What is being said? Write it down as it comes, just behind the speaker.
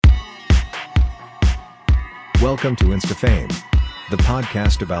Welcome to InstaFame, the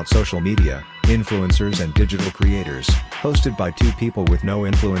podcast about social media, influencers and digital creators, hosted by two people with no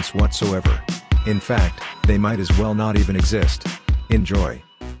influence whatsoever. In fact, they might as well not even exist. Enjoy.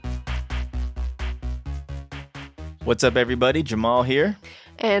 What's up, everybody? Jamal here.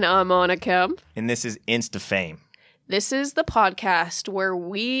 And I'm Anna Kemp. And this is InstaFame. This is the podcast where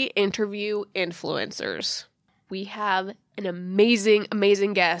we interview influencers. We have an amazing,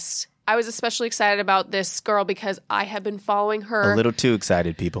 amazing guest. I was especially excited about this girl because I have been following her. A little too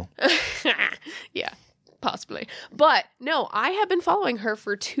excited, people. Yeah, possibly. But no, I have been following her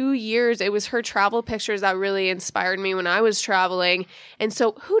for 2 years. It was her travel pictures that really inspired me when I was traveling. And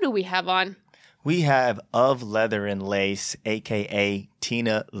so who do we have on? We have OfLeatherAndLace, a.k.a.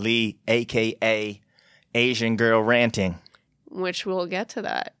 Tina Lee, a.k.a. Asian Girl Ranting. Which we'll get to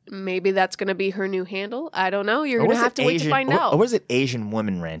that. Maybe that's going to be her new handle. I don't know. You're going to have to wait to find out. Or was it Asian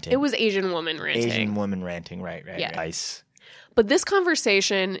Woman Ranting? It was Asian Woman Ranting. Asian Woman Ranting, right. Yeah. Nice. But this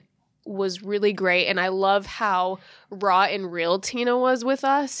conversation was really great, and I love how raw and real Tina was with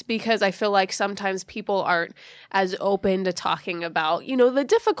us, because I feel like sometimes people aren't as open to talking about, the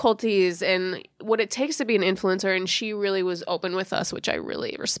difficulties and what it takes to be an influencer, and she really was open with us, which I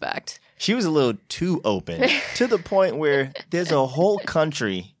really respect. She was a little too open to the point where there's a whole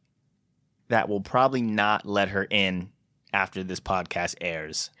country that will probably not let her in after this podcast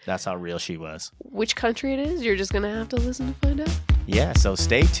airs. That's how real she was. Which country it is, you're just going to have to listen to find out. Yeah, so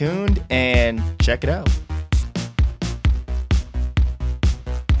stay tuned and check it out.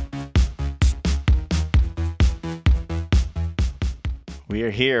 We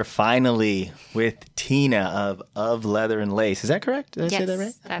are here finally with Tina of Leather and Lace. Is that correct? Did I say that right?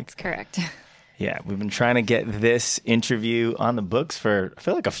 Yes, that's correct. Yeah, we've been trying to get this interview on the books for, I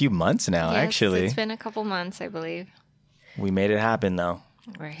feel like, a few months now, actually. It's been a couple months, I believe. We made it happen, though.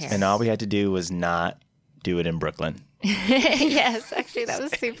 We're here. And all we had to do was not do it in Brooklyn. Yes, actually, that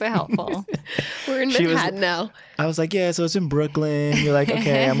was super helpful. We're in Manhattan now. I was like, yeah, so it's in Brooklyn. You're like,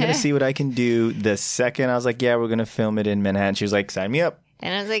 okay, I'm going to see what I can do. The second I was like, yeah, we're going to film it in Manhattan. She was like, sign me up.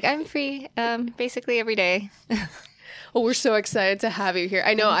 And I was like, I'm free basically every day. Well, we're so excited to have you here.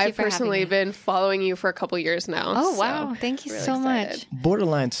 I know I've personally been following you for a couple years now. Oh, wow. Thank you so much.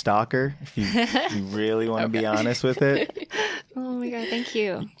 Borderline stalker, if you really want to be honest with it. Oh, my God. Thank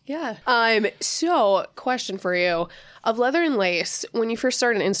you. Yeah. So, question for you. Of Leather and Lace, when you first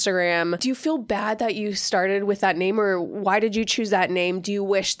started Instagram, do you feel bad that you started with that name, or why did you choose that name? Do you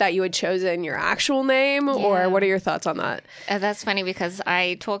wish that you had chosen your actual name, or what are your thoughts on that? That's funny because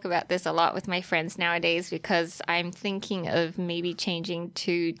I talk about this a lot with my friends nowadays, because I'm thinking of maybe changing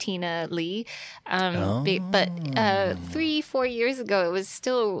to Tina Lee. But 3-4 years ago, it was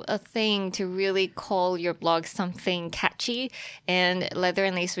still a thing to really call your blog something catchy. And Leather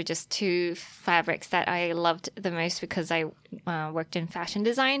and Lace were just two fabrics that I loved the most because I worked in fashion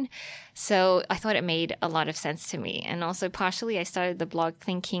design. So I thought it made a lot of sense to me. And also partially I started the blog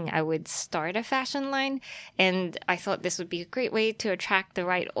thinking I would start a fashion line. And I thought this would be a great way to attract the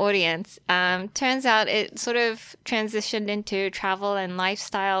right audience. Turns out it sort of transitioned into travel and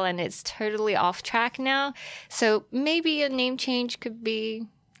lifestyle, and it's totally off track now. So maybe a name change could be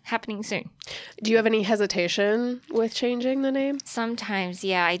happening soon. Do you have any hesitation with changing the name? Sometimes,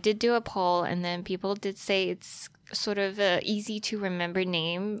 yeah. I did do a poll, and then people did say it's sort of a easy to remember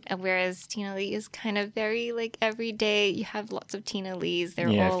name, whereas Tina Lee is kind of very like everyday. You have lots of Tina Lees.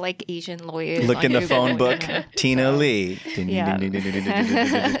 They're all like Asian lawyers. Look in the phone book, Tina Lee.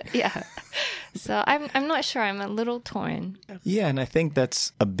 Yeah. So I'm not sure. I'm a little torn. Yeah, and I think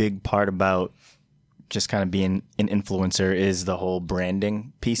that's a big part about just kind of being an influencer is the whole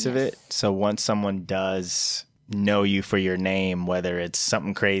branding piece of it. So once someone does know you for your name, whether it's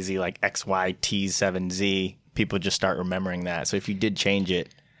something crazy like XYT7Z, people just start remembering that. So if you did change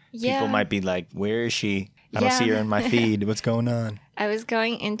it, people might be like, where is she? I don't see her in my feed. What's going on? I was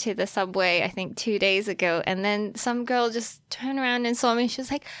going into the subway, I think 2 days ago, and then some girl just turned around and saw me. She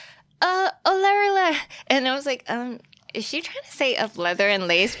was like, Olerla. And I was like, is she trying to say Of Leather and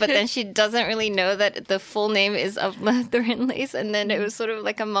Lace? But then she doesn't really know that the full name is Of Leather and Lace. And then it was sort of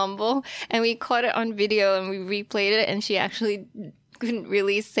like a mumble. And we caught it on video and we replayed it. And she actually couldn't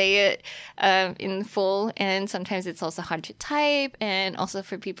really say it in full. And sometimes it's also hard to type. And also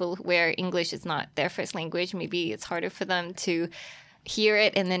for people where English is not their first language, maybe it's harder for them to hear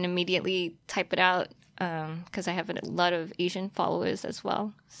it and then immediately type it out. Because I have a lot of Asian followers as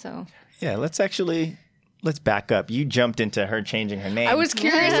well. So yeah, let's back up. You jumped into her changing her name. I was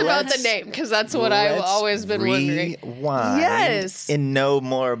curious about the name because that's what I've always been wondering. Yes. And know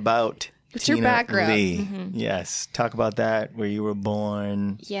more about What's Tina your background? Lee. Mm-hmm. Yes. Talk about that, where you were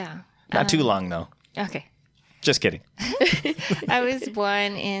born. Yeah. Not too long, though. Okay. Just kidding. I was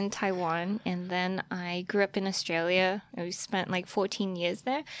born in Taiwan, and then I grew up in Australia. I spent like 14 years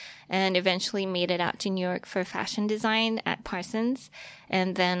there, and eventually made it out to New York for fashion design at Parsons.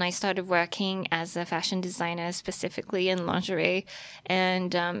 And then I started working as a fashion designer, specifically in lingerie.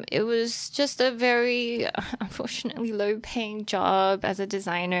 And it was just a very, unfortunately, low-paying job as a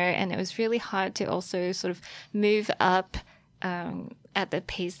designer, and it was really hard to also sort of move up at the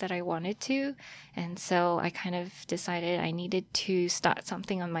pace that I wanted to. And so I kind of decided I needed to start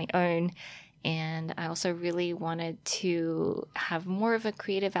something on my own. And I also really wanted to have more of a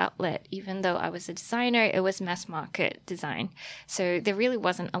creative outlet. Even though I was a designer, it was mass market design. So there really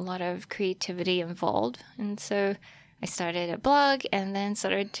wasn't a lot of creativity involved. And so I started a blog and then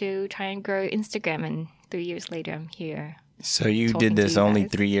started to try and grow Instagram. And 3 years later, I'm here. So you did this only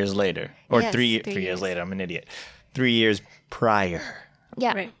 3 years later? Or yes, 3 years later. I'm an idiot. 3 years prior.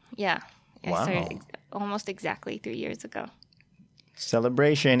 Yeah. Right. Yeah. Wow. I started almost exactly 3 years ago.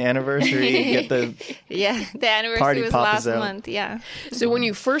 Celebration, anniversary, get the yeah, the anniversary party was poppers last out. month. Yeah. So when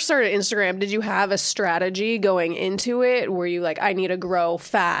you first started Instagram, did you have a strategy going into it? Were you like, I need to grow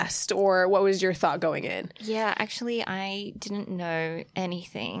fast? Or what was your thought going in? Yeah, actually, I didn't know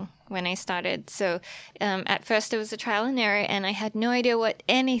anything when I started. So at first it was a trial and error, and I had no idea what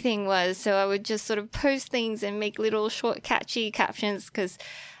anything was. So I would just sort of post things and make little short, catchy captions because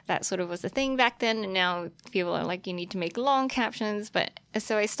that sort of was a thing back then. And now people are like, you need to make long captions. But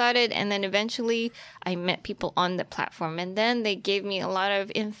so I started, and then eventually I met people on the platform. And then they gave me a lot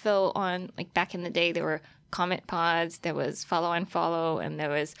of info on, like back in the day, there were comment pods, there was follow and follow, and there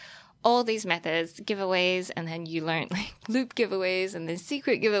was all these methods, giveaways, and then you learn like loop giveaways and then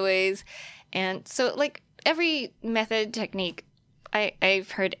secret giveaways. And so like every method technique,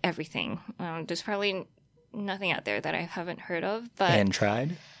 I've heard everything. There's probably nothing out there that I haven't heard of. But and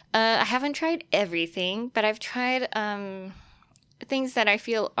tried? I haven't tried everything, but I've tried things that I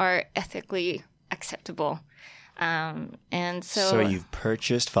feel are ethically acceptable. And so you've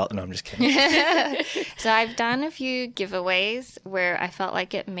purchased no, I'm just kidding. So I've done a few giveaways where I felt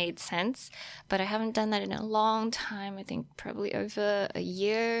like it made sense, but I haven't done that in a long time. I think probably over a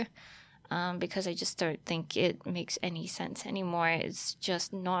year, because I just don't think it makes any sense anymore. It's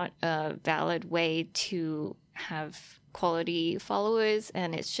just not a valid way to have quality followers,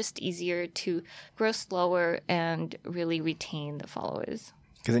 and it's just easier to grow slower and really retain the followers.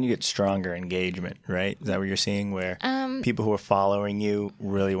 Because then you get stronger engagement, right? Is that what you're seeing? Where people who are following you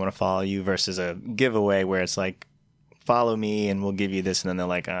really want to follow you versus a giveaway where it's like, follow me and we'll give you this. And then they're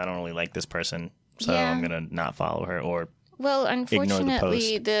like, I don't really like this person, so I'm going to not follow her or well,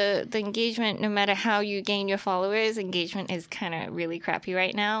 unfortunately, the the engagement, no matter how you gain your followers, engagement is kind of really crappy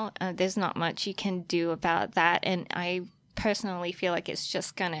right now. There's not much you can do about that. And I personally feel like it's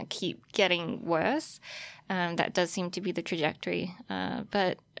just going to keep getting worse. That does seem to be the trajectory.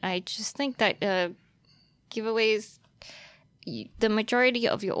 But I just think that giveaways, the majority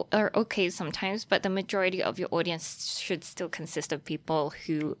of your are okay sometimes, but the majority of your audience should still consist of people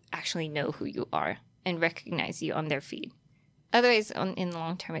who actually know who you are and recognize you on their feed. Otherwise, in the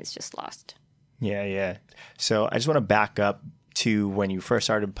long term, it's just lost. Yeah. So I just want to back up to when you first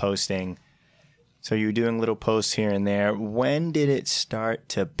started posting. So you were doing little posts here and there. When did it start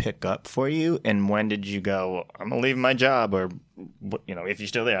to pick up for you? And when did you go, I'm going to leave my job? Or, if you're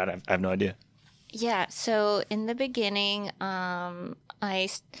still there, I have no idea. Yeah. So in the beginning, I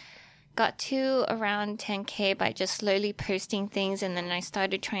got to around 10K by just slowly posting things. And then I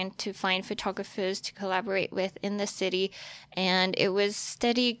started trying to find photographers to collaborate with in the city. And it was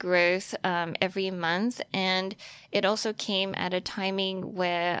steady growth every month. And it also came at a timing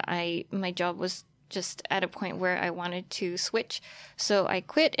where my job was just at a point where I wanted to switch. So I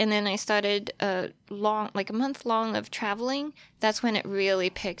quit, and then I started a month long of traveling. That's when it really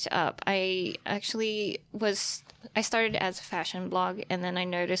picked up. I started as a fashion blog, and then I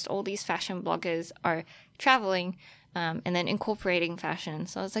noticed all these fashion bloggers are traveling and then incorporating fashion.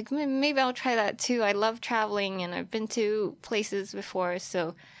 So I was like, maybe I'll try that too. I love traveling, and I've been to places before.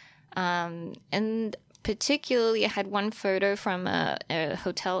 So, and particularly I had one photo from a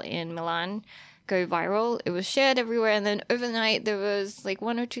hotel in Milan go viral. It was shared everywhere, and then overnight there was like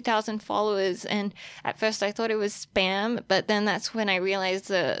 1,000 or 2,000 followers. And at first I thought it was spam, but then that's when I realized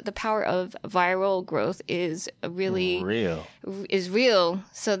the power of viral growth is real.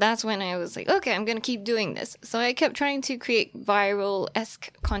 So that's when I was like, okay, I'm gonna keep doing this. So I kept trying to create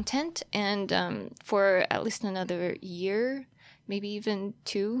viral-esque content, and for at least another year, maybe even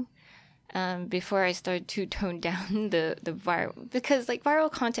 2. Before I started to tone down the viral, because like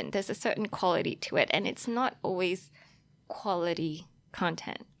viral content, there's a certain quality to it, and it's not always quality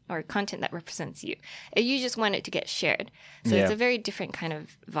content. or content that represents you. You just want it to get shared. So it's a very different kind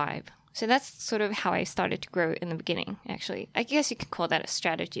of vibe. So that's sort of how I started to grow in the beginning, actually. I guess you could call that a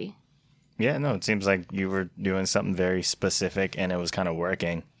strategy. Yeah, no, it seems like you were doing something very specific and it was kind of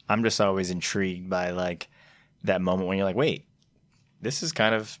working. I'm just always intrigued by like that moment when you're like, wait, this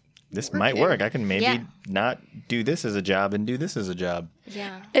might work. I can maybe not do this as a job and do this as a job.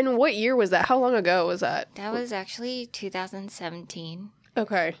 Yeah. And what year was that? How long ago was that? That was actually 2017.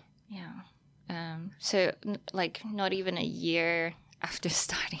 Okay. Yeah. So like not even a year after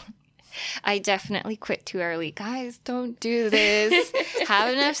starting. I definitely quit too early. Guys, don't do this.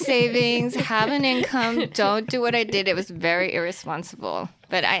 Have enough savings, have an income. Don't do what I did. It was very irresponsible.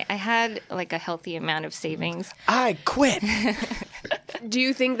 But I had like a healthy amount of savings. I quit. Do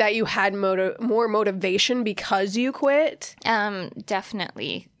you think that you had more motivation because you quit?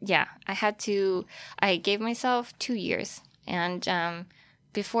 Definitely. Yeah. I gave myself 2 years. And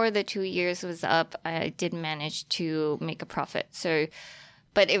before the 2 years was up, I did manage to make a profit.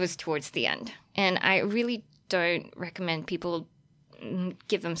 But it was towards the end. And I really don't recommend people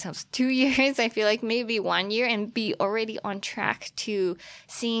give themselves 2 years. I feel like maybe 1 year and be already on track to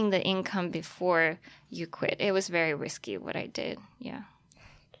seeing the income before you quit. It was very risky what I did. Yeah.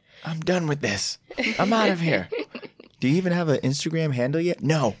 I'm done with this. I'm out of here. Do you even have an Instagram handle yet?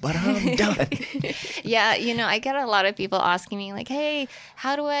 No, but I'm done. Yeah, I get a lot of people asking me like, hey,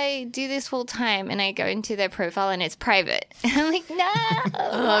 how do I do this full time? And I go into their profile and it's private. I'm like,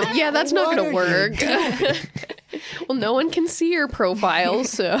 no. Yeah, that's not going to work. Well, no one can see your profile,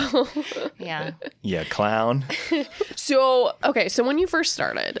 so. Yeah. Yeah, clown. So when you first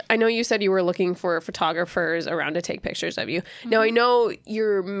started, I know you said you were looking for photographers around to take pictures of you. Mm-hmm. Now, I know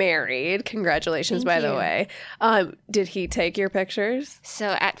you're married. Congratulations, by the way. Did he take your pictures?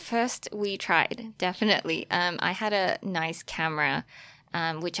 So at first we tried, definitely. I had a nice camera,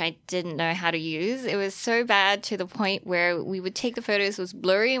 which I didn't know how to use. It was so bad to the point where we would take the photos, it was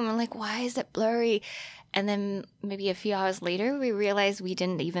blurry, and we're like, why is it blurry? And then maybe a few hours later, we realized we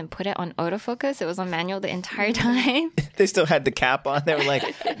didn't even put it on autofocus. It was on manual the entire time. They still had the cap on. They were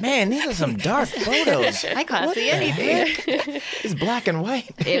like, man, these are some dark photos. I can't see anything. It's black and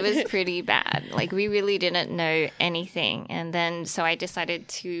white. It was pretty bad. Like, we really didn't know anything. And then, so I decided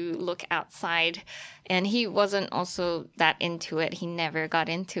to look outside. And he wasn't also that into it. He never got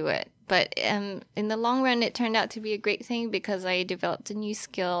into it. But in the long run, it turned out to be a great thing because I developed a new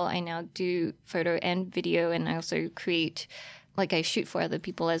skill. I now do photo and video, and I also create, like I shoot for other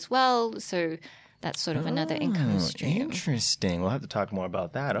people as well. So that's sort of another income stream. Interesting. We'll have to talk more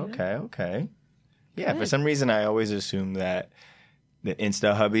about that. Okay. Yeah, for some reason, I always assume that the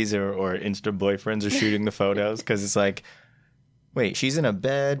Insta hubbies or Insta boyfriends are shooting the photos because it's like, wait, she's in a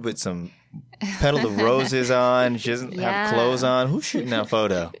bed with some petal of roses on. She doesn't have clothes on. Who's shooting that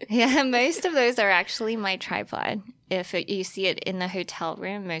photo? Yeah, most of those are actually my tripod. If you see it in the hotel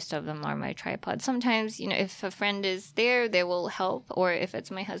room, most of them are my tripod. Sometimes, if a friend is there, they will help, or if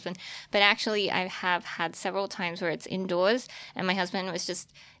it's my husband. But actually, I have had several times where it's indoors, and my husband was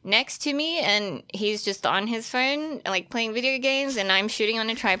just next to me, and he's just on his phone, like playing video games, and I'm shooting on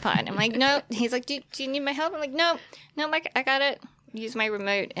a tripod. I'm like, no. He's like, do you need my help? I'm like, no, I got it. Use my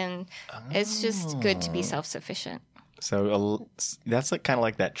remote, and it's just good to be self-sufficient. So that's like kind of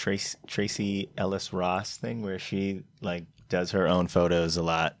like that Tracy Ellis Ross thing where she like does her own photos a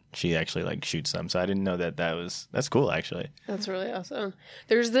lot. She actually like shoots them. So I didn't know that's cool actually. That's really awesome.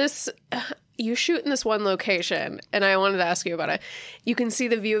 There's this, you shoot in this one location, and I wanted to ask you about it. You can see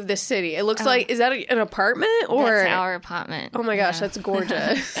the view of the city. It looks like, is that an apartment or? That's our apartment. Oh my gosh, that's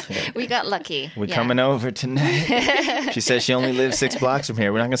gorgeous. We got lucky. We're coming over tonight. She says she only lives 6 blocks from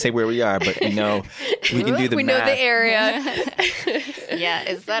here. We're not going to say where we are, but we can do the math. We know the area. Yeah,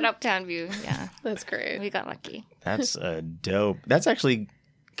 it's that uptown view. Yeah. That's great. We got lucky. That's dope. That's actually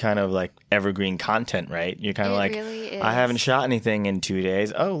kind of like evergreen content, right? You're kind of like, really is. I haven't shot anything in 2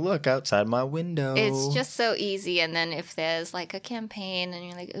 days. Oh, look outside my window. It's just so easy. And then if there's like a campaign and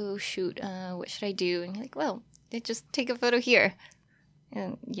you're like, oh, shoot, what should I do? And you're like, well, just take a photo here.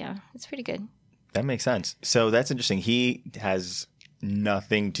 And yeah, it's pretty good. That makes sense. So that's interesting. He has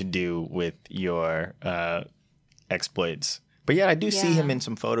nothing to do with your exploits. But yeah, I do see him in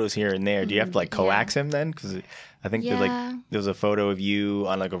some photos here and there. Do you have to like coax him then? Because I think there was a photo of you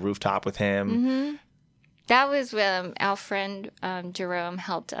on like a rooftop with him. Mm-hmm. That was our friend Jerome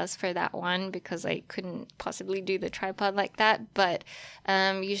helped us for that one because I couldn't possibly do the tripod like that. But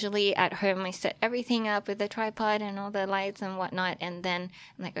usually at home I set everything up with the tripod and all the lights and whatnot. And then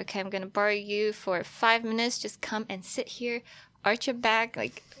I'm like, okay, I'm going to borrow you for 5 minutes. Just come and sit here. arch your back,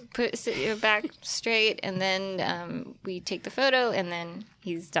 like sit your back straight, and then we take the photo, and then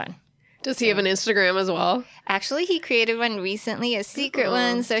he's done. Does he have an Instagram as well? Actually, he created one recently, a secret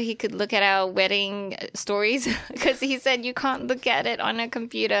one, so he could look at our wedding stories, because he said you can't look at it on a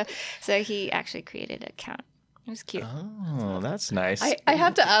computer. So he actually created an account. It was cute. Oh, that's nice. I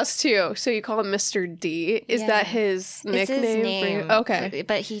have to ask too. So you call him Mr. D? Is that his nickname? It's his name. Okay.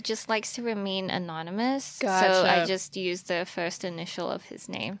 But he just likes to remain anonymous. Gotcha. So I just used the first initial of his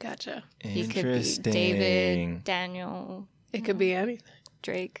name. Gotcha. He could be David, Daniel, It could be anything.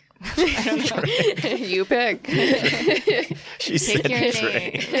 Drake. I don't know. You pick. She said your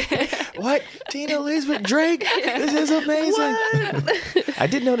Drake. What? Tina Lee's with Drake? This is amazing. I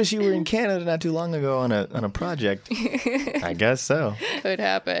did notice you were in Canada not too long ago on a project. I guess so. Could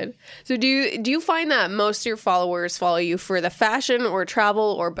happen. So do you find that most of your followers follow you for the fashion or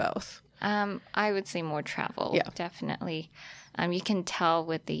travel or both? I would say more travel. Yeah. Definitely. You can tell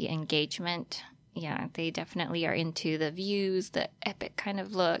with the engagement. Yeah, they definitely are into the views, the epic kind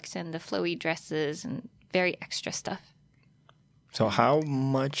of looks, and the flowy dresses and very extra stuff. So how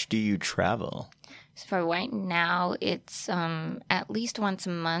much do you travel? So for right now, it's at least once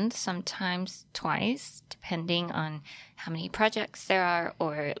a month, sometimes twice, depending on how many projects there are,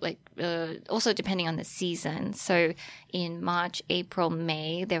 or also depending on the season. So in March, April,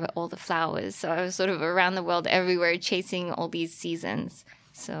 May, there were all the flowers. So I was sort of around the world everywhere chasing all these seasons.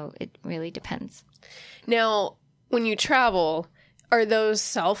 So it really depends. Now, when you travel, are those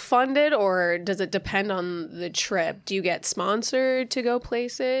self-funded or does it depend on the trip? Do you get sponsored to go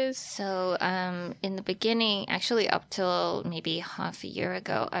places? So in the beginning, actually up till maybe half a year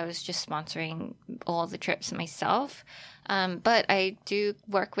ago, I was just sponsoring all the trips myself. But I do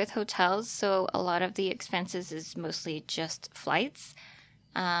work with hotels, so a lot of the expenses is mostly just flights.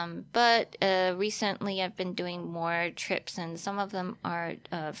 But recently I've been doing more trips, and some of them are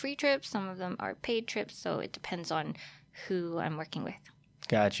free trips, some of them are paid trips, so it depends on who I'm working with.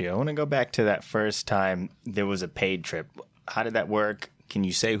 Got you. I want to go back to that first time there was a paid trip. How did that work? Can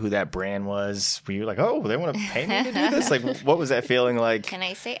you say who that brand was? Were you like, oh, they want to pay me to do this? Like, what was that feeling like? Can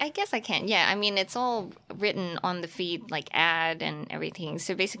I say? I guess I can. Yeah, I mean, it's all written on the feed, like ad and everything.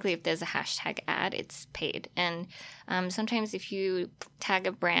 So basically, if there's a hashtag ad, it's paid. And sometimes if you tag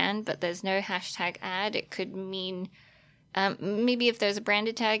a brand, but there's no hashtag ad, it could mean maybe if there's a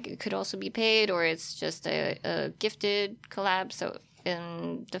branded tag, it could also be paid, or it's just a gifted collab. So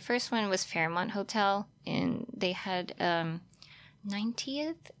the first one was Fairmont Hotel, and they had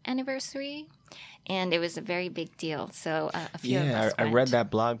 90th anniversary, and it was a very big deal. So a few of us I went. read that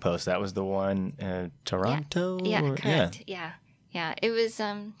blog post. That was the one, Toronto? Yeah, correct. Yeah. It was.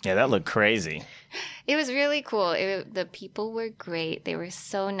 Yeah, that looked crazy. It was really cool. The people were great. They were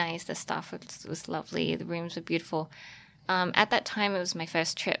so nice. The staff was lovely. The rooms were beautiful. At that time, it was my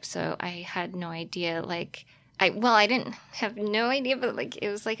first trip, so I had no idea. I didn't have no idea, but it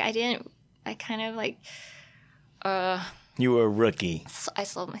was I kind of You were a rookie. I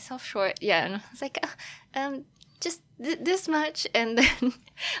sold myself short. Yeah, and I was like, just this much. And then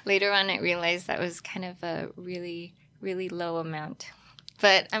later on, I realized that was kind of a really, really low amount.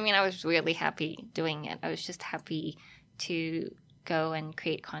 But I mean, I was really happy doing it. I was just happy to go and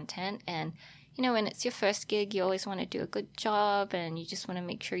create content. And when it's your first gig, you always want to do a good job, and you just want to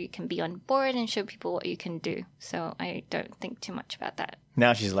make sure you can be on board and show people what you can do. So I don't think too much about that.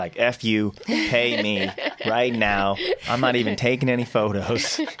 Now she's like, F you, pay me right now. I'm not even taking any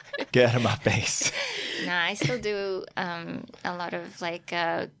photos. Get out of my face. Nah, I still do a lot of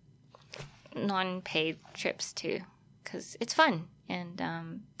non-paid trips too, because it's fun, and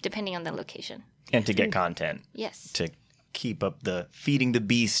depending on the location. And to get content. Yes. To keep up the feeding the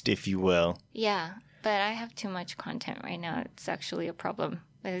beast, if you will. Yeah, but I have too much content right now. It's actually a problem.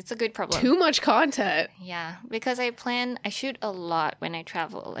 It's a good problem. Too much content. Yeah, because I shoot a lot when I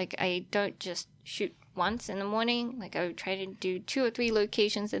travel. I don't just shoot once in the morning. I would try to do 2 or 3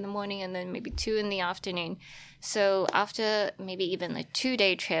 locations in the morning and then maybe 2 in the afternoon. So after maybe even a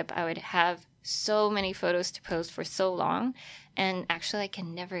 2-day trip, I would have so many photos to post for so long, and actually I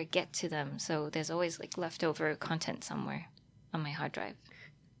can never get to them. So there's always leftover content somewhere on my hard drive.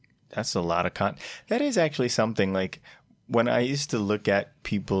 That's a lot of content. That is actually something when I used to look at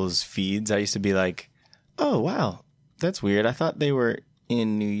people's feeds, I used to be like, oh, wow, that's weird. I thought they were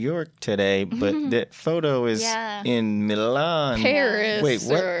in New York today, but that photo is in Milan. Paris. Wait,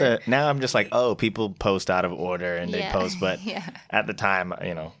 what now I'm just like, oh, people post out of order and they post, but at the time,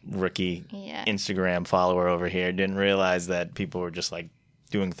 rookie Instagram follower over here didn't realize that people were just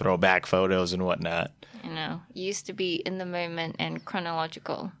doing throwback photos and whatnot. Used to be in the moment and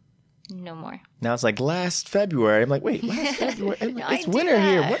chronological. No more. Now it's like last February. I'm like, wait, last February? It's winter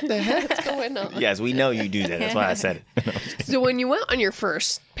here. What the heck? What's going on? Yes, we know you do that. That's why I said it. So when you went on your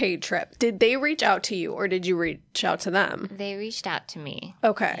first paid trip, did they reach out to you or did you reach out to them? They reached out to me.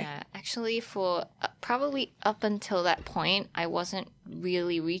 Okay. Yeah, actually, for probably up until that point, I wasn't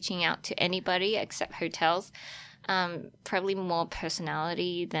really reaching out to anybody except hotels. Probably more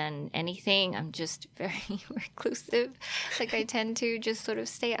personality than anything. I'm just very reclusive. Like I tend to just sort of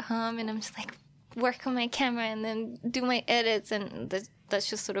stay at home and I'm just like work on my camera and then do my edits, and that's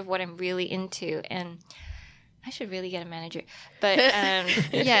just sort of what I'm really into. And I should really get a manager. But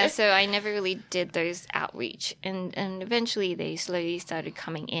yeah, so I never really did those outreach. And eventually they slowly started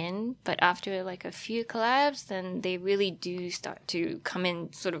coming in. But after like a few collabs, then they really do start to come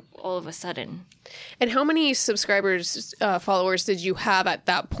in sort of all of a sudden. And how many subscribers, followers did you have at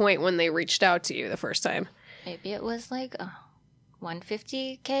that point when they reached out to you the first time? Maybe it was like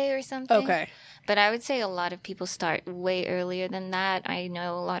 150K or something. Okay. But I would say a lot of people start way earlier than that. I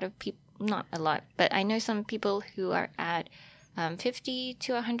know a lot of people. Not a lot, but I know some people who are at 50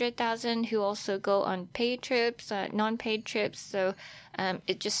 to 100,000 who also go on paid trips, non-paid trips. So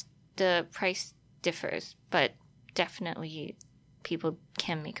it just, the price differs, but definitely people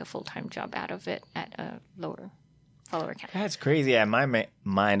can make a full-time job out of it at a lower follower count. That's crazy. Yeah, in my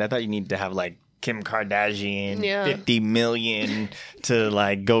mind, I thought you needed to have like Kim Kardashian, Yeah. 50 million to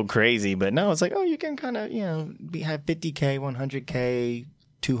like go crazy. But no, it's like, oh, you can kind of, have 50K, 100K,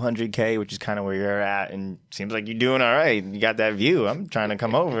 200K, which is kind of where you're at, and seems like you're doing all right. You got that view. I'm trying to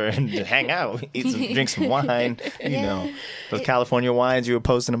come over and just hang out, drink some wine. Those California wines you were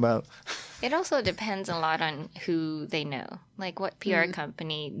posting about. It also depends a lot on who they know, like what PR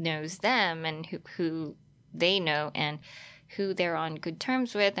company knows them and who they know and who they're on good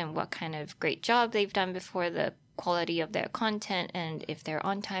terms with and what kind of great job they've done before, the quality of their content, and if they're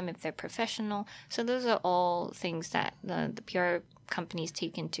on time, if they're professional. So those are all things that the PR companies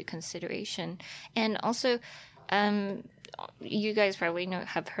take into consideration. And also, you guys probably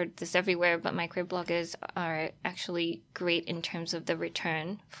have heard this everywhere, but microbloggers are actually great in terms of the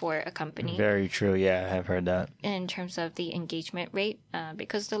return for a company. Very true. Yeah, I have heard that. In terms of the engagement rate,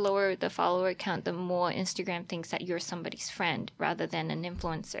 because the lower the follower count, the more Instagram thinks that you're somebody's friend rather than an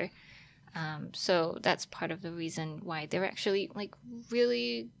influencer. So that's part of the reason why they're actually like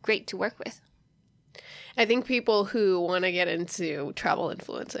really great to work with. I think people who want to get into travel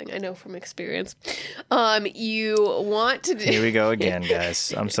influencing, I know from experience, you want to do... Here we go again,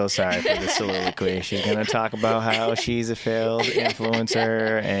 guys. I'm so sorry for the soliloquy. She's going to talk about how she's a failed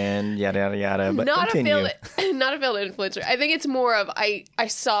influencer and yada, yada, yada. But continue. Not a failed influencer. I think it's more of I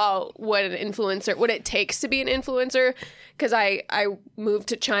saw what it takes to be an influencer, because I moved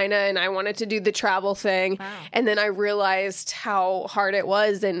to China and I wanted to do the travel thing. Wow. And then I realized how hard it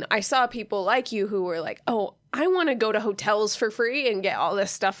was. And I saw people like you who were like, oh, I want to go to hotels for free and get all this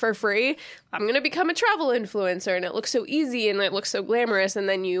stuff for free. I'm going to become a travel influencer. And it looks so easy and it looks so glamorous. And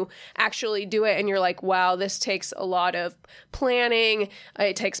then you actually do it and you're like, wow, this takes a lot of planning.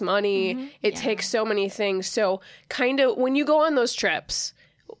 It takes money. It takes so many things. So kind of when you go on those trips,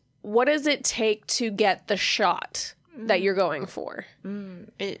 what does it take to get the shot that you're going for?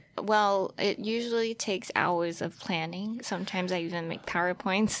 It usually takes hours of planning. Sometimes I even make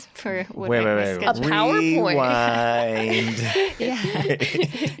PowerPoints for what wait. A PowerPoint. Rewind.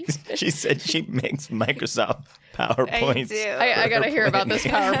 Yeah. She said she makes Microsoft PowerPoints. I gotta hear about this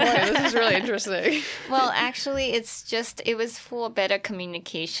PowerPoint. This is really interesting. Well, actually, it was for better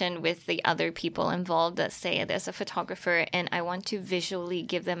communication with the other people involved. Let's say there's a photographer and I want to visually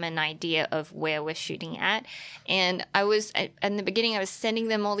give them an idea of where we're shooting at. And in the beginning, I was sending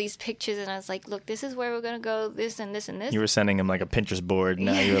them all these pictures and I was like, look, this is where we're going to go, this and this and this. You were sending him like a Pinterest board.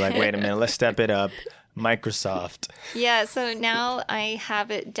 Now you were like, wait a minute, let's step it up. Microsoft. Yeah, so now I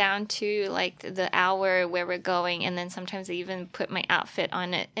have it down to like the hour where we're going, and then sometimes I even put my outfit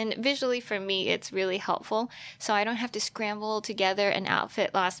on it. And visually for me, it's really helpful. So I don't have to scramble together an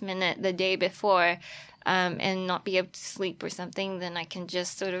outfit last minute the day before and not be able to sleep or something. Then I can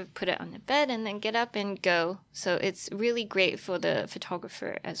just sort of put it on the bed and then get up and go. So it's really great for the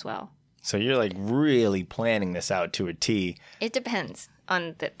photographer as well. So you're like really planning this out to a T. It depends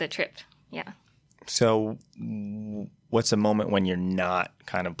on the trip. Yeah. So what's a moment when you're not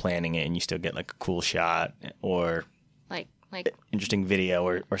kind of planning it and you still get like a cool shot or like interesting video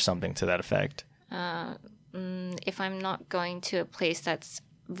or something to that effect? If I'm not going to a place that's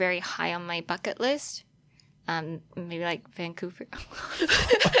very high on my bucket list, maybe like Vancouver.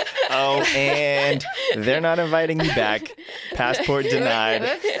 Oh, and they're not inviting you back. Passport denied. No,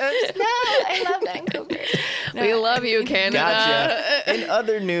 I love Vancouver. We love you, Canada. Gotcha. In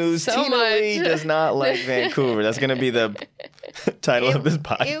other news, So Tina Lee much. does not like Vancouver. That's going to be the title of this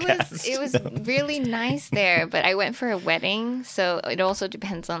podcast. It was really nice there, but I went for a wedding, so it also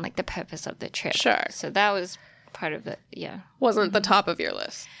depends on like the purpose of the trip. Sure. So that was part of it. Yeah. Wasn't the top of your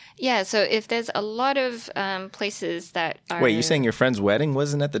list. Yeah. So if there's a lot of places that are Wait, you saying your friend's wedding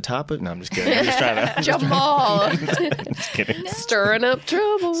wasn't at the top of? No, I'm just kidding. I'm just trying to. Jamal. Just kidding. Stirring up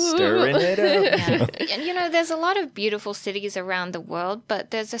trouble. Stirring it up. Yeah. And, you know, there's a lot of beautiful cities around the world, but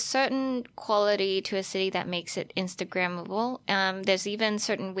there's a certain quality to a city that makes it Instagrammable. There's even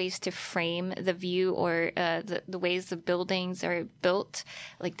certain ways to frame the view or the ways the buildings are built,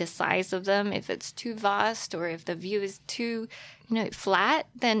 like the size of them. If it's too vast or if the view is too, flat,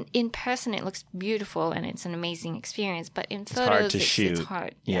 then in person it looks beautiful and it's an amazing experience. But in photos, Hard to shoot. It's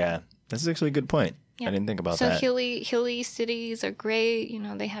hard. Yeah. That's actually a good point. Yeah. I didn't think about so that. hilly cities are great.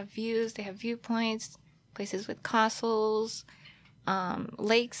 They have views, they have viewpoints, places with castles.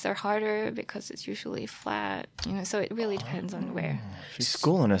 Lakes are harder because it's usually flat. So it really depends on where. She's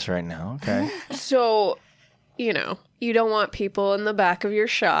schooling us right now. Okay. So, you don't want people in the back of your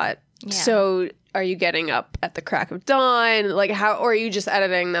shot. Yeah. So are you getting up at the crack of dawn? Like how, or are you just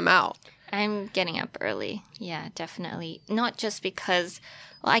editing them out? I'm getting up early. Yeah, definitely. Not just because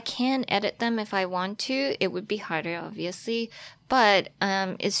I can edit them if I want to. It would be harder, obviously. But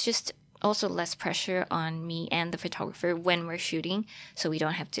it's just also less pressure on me and the photographer when we're shooting. So we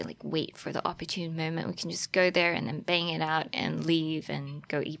don't have to wait for the opportune moment. We can just go there and then bang it out and leave and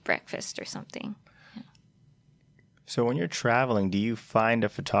go eat breakfast or something. So when you're traveling, do you find a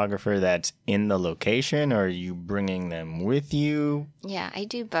photographer that's in the location or are you bringing them with you? Yeah, I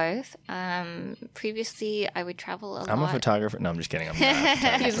do both. Previously, I would travel a lot. I'm a photographer. No, I'm just kidding. I'm not a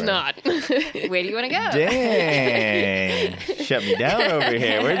photographer. He's not. Where do you want to go? Dang. Shut me down over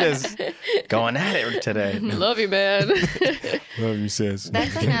here. We're just going at it today. Love you, man. Love you, sis.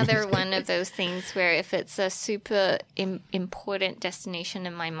 That's another one of those things where if it's a super important destination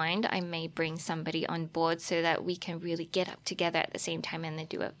in my mind, I may bring somebody on board so that we can really get up together at the same time and then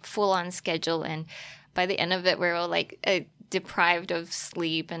do a full-on schedule. And by the end of it, we're all deprived of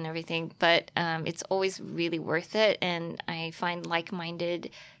sleep and everything. But it's always really worth it. And I find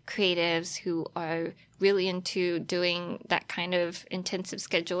like-minded creatives who are really into doing that kind of intensive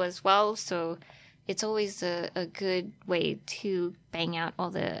schedule as well. So it's always a good way to bang out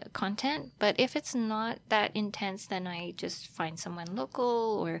all the content. But if it's not that intense, then I just find someone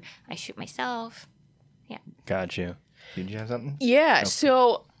local or I shoot myself. Yeah. Got you. Did you have something? Yeah.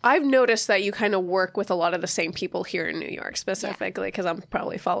 So I've noticed that you kind of work with a lot of the same people here in New York specifically because I'm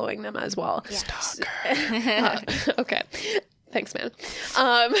probably following them as well. Yeah. Stalker. Okay. Thanks, man.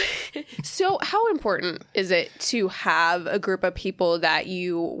 So how important is it to have a group of people that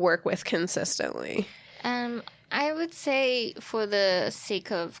you work with consistently? I would say for the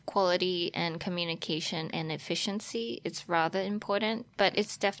sake of quality and communication and efficiency, it's rather important, but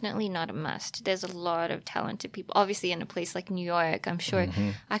it's definitely not a must. There's a lot of talented people. Obviously, in a place like New York, I'm sure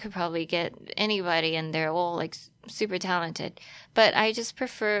I could probably get anybody and they're all super talented. But I just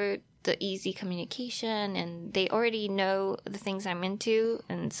prefer the easy communication and they already know the things I'm into.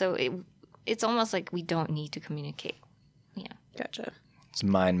 And so it's almost like we don't need to communicate. Yeah. Gotcha. It's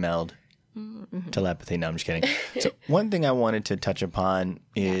mind meld. Mm-hmm. Telepathy. No, I'm just kidding. So one thing I wanted to touch upon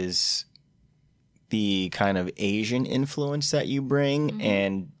is the kind of Asian influence that you bring.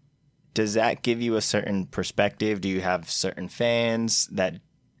 And does that give you a certain perspective? Do you have certain fans that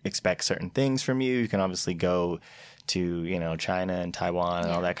expect certain things from you? You can obviously go to, China and Taiwan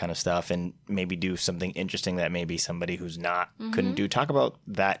and all that kind of stuff and maybe do something interesting that maybe somebody who's not couldn't do. Talk about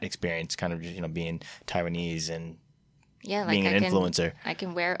that experience, kind of just, being Taiwanese and Yeah, being an influencer. I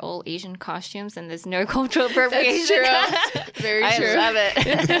can wear all Asian costumes and there's no cultural appropriation. Very I true. love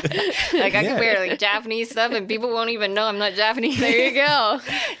it. I can wear Japanese stuff and people won't even know I'm not Japanese. There you go.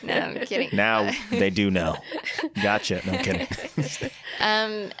 No, I'm kidding. Now they do know. Gotcha. No, I'm kidding.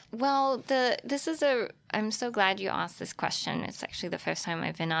 Well, I'm so glad you asked this question. It's actually the first time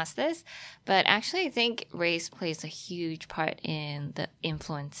I've been asked this. But actually, I think race plays a huge part in the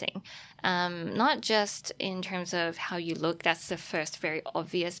influencing. Not just in terms of how you look. That's the first very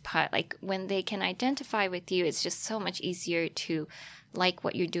obvious part. When they can identify with you, it's just so much easier to like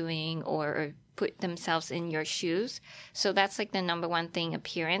what you're doing or put themselves in your shoes. So that's the number one thing,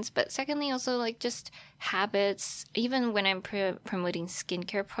 appearance. But secondly, also just habits. Even when I'm promoting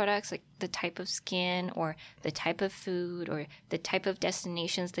skincare products, the type of skin or the type of food or the type of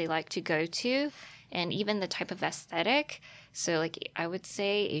destinations they like to go to, and even the type of aesthetic. So I would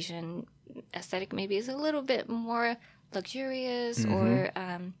say Asian aesthetic maybe is a little bit more luxurious or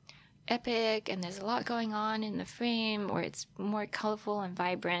epic and there's a lot going on in the frame, or it's more colorful and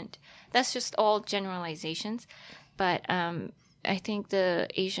vibrant. That's just all generalizations. But I think the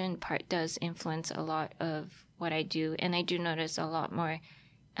Asian part does influence a lot of what I do. And I do notice a lot more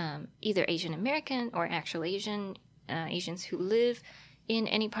either Asian American or actual Asians who live in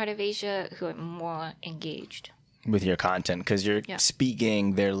any part of Asia who are more engaged with your content, because you're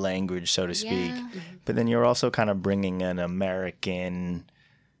speaking their language, so to speak. Yeah. But then you're also kind of bringing an American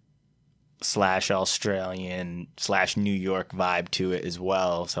 / Australian / New York vibe to it as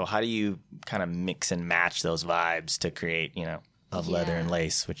well. So how do you kind of mix and match those vibes to create, Of Leather and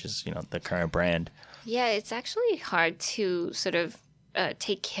Lace, which is, the current brand? Yeah, it's actually hard to sort of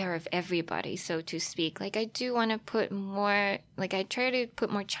take care of everybody, so to speak. Like, I do want to put more, like, I try to put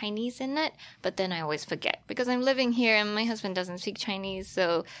more Chinese in it, but then I always forget because I'm living here and my husband doesn't speak Chinese.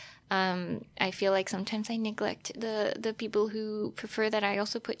 So I feel like sometimes I neglect the people who prefer that I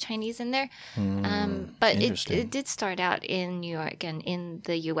also put Chinese in there. But it did start out in New York and in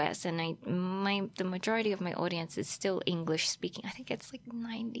the US, and the majority of my audience is still English speaking. I think it's like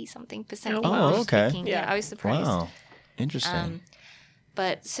 90-something% English speaking. Yeah, I was surprised. Wow, interesting.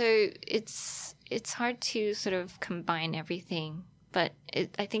 But so it's hard to sort of combine everything, but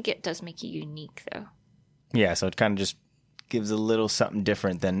I think it does make you unique, though. Yeah, so it kind of just gives a little something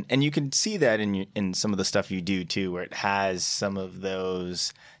different than, and you can see that in some of the stuff you do too, where it has some of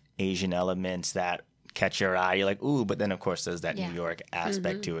those Asian elements that catch your eye. You're like, ooh, but then of course there's that New York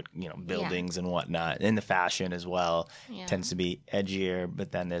aspect to it, buildings and whatnot, and the fashion as well tends to be edgier.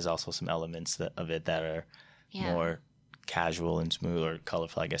 But then there's also some elements of it that are more casual and smooth, or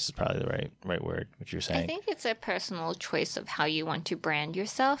colorful, I guess is probably the right word, what you're saying. I think it's a personal choice of how you want to brand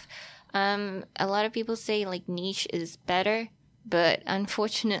yourself. A lot of people say like niche is better, but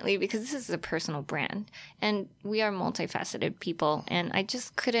unfortunately, because this is a personal brand and we are multifaceted people, and I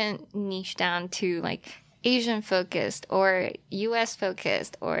just couldn't niche down to like Asian focused or US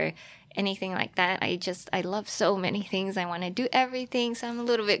focused or anything like that. I love so many things. I want to do everything. So I'm a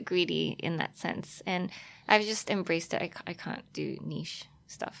little bit greedy in that sense. And I've just embraced it. I can't do niche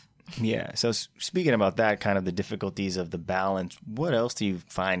stuff. Yeah. So speaking about that, kind of the difficulties of the balance, what else do you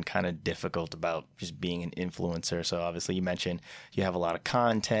find kind of difficult about just being an influencer? So obviously you mentioned you have a lot of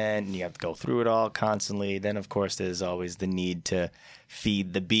content and you have to go through it all constantly. Then of course there's always the need to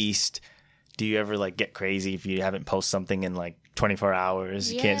feed the beast. Do you ever like get crazy if you haven't posted something in like 24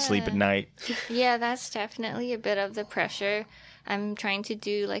 hours? You can't sleep at night? Yeah, that's definitely a bit of the pressure. I'm trying to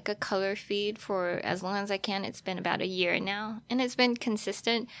do like a color feed for as long as I can. It's been about a year now, and it's been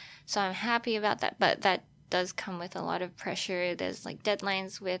consistent. So I'm happy about that. But that does come with a lot of pressure. There's like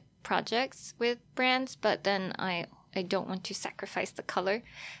deadlines with projects with brands, but then I don't want to sacrifice the color.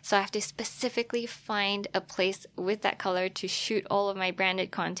 So I have to specifically find a place with that color to shoot all of my branded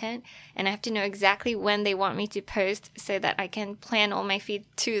content. And I have to know exactly when they want me to post so that I can plan all my feed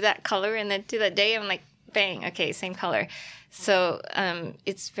to that color. And then to that day, I'm like, bang, okay, same color. So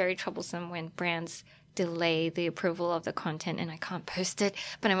it's very troublesome when brands delay the approval of the content and I can't post it,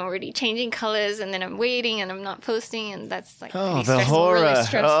 but I'm already changing colors and then I'm waiting and I'm not posting, and that's like the stressful. horror. Really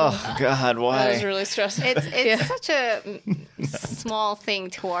stressful. Oh God, why? That was really stressful. It's such a small thing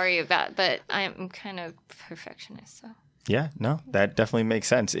to worry about, but I'm kind of perfectionist. So Yeah, no, that definitely makes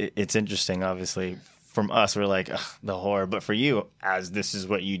sense. It's interesting, obviously. From us, we're like, the horror. But for you, as this is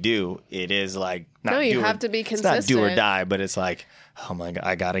what you do, it is like, have to be consistent. It's not do or die, but it's like, oh my God,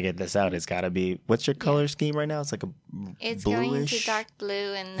 I got to get this out. It's got to be, what's your color scheme right now? It's like it's bluish? going into dark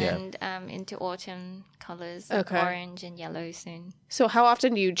blue and then into autumn colors, like orange and yellow soon. So how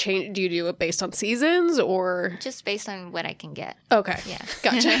often do you change? Do you do it based on seasons or just based on what I can get? Okay, yeah,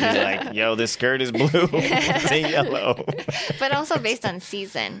 gotcha. He's like, yo, this skirt is blue, it's in yellow. But also based on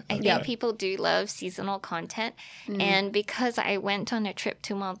season. I think people do love seasonal content, and because I went on a trip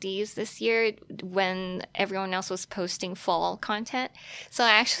to Maldives this year when everyone else was posting fall content, so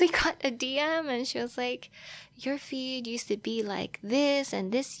I actually got a DM and she was like, your feed used to be like this,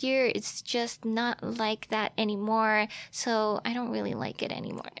 and this year it's just not like that anymore, so I don't really like it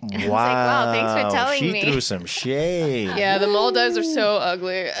anymore. And I was like, wow, thanks for telling me. She threw some shade. Yeah, the Maldives are so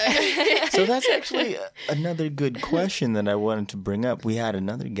ugly. So that's actually another good question that I wanted to bring up. We had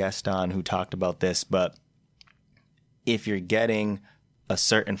another guest on who talked about this, but if you're getting a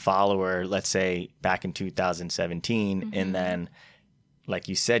certain follower, let's say back in 2017, and then, like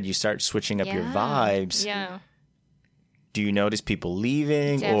you said, you start switching up your vibes. Yeah. Do you notice people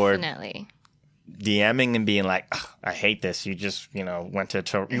leaving Definitely. or DMing and being like, I hate this. You just, went to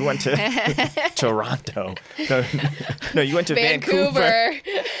Toronto. No, you went to Vancouver.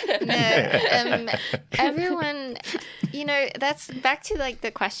 No, everyone that's back to like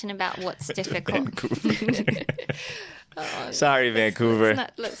the question about what's difficult. Sorry, Vancouver.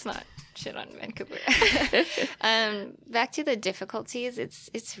 Let's not shit on Vancouver. Back to the difficulties.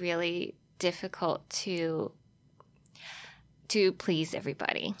 It's really difficult to please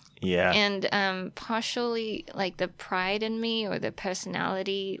everybody. Yeah. And partially like the pride in me or the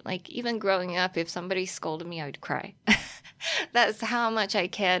personality, like even growing up, if somebody scolded me, I would cry. That's how much I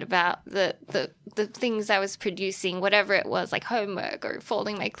cared about the things I was producing, whatever it was, like homework or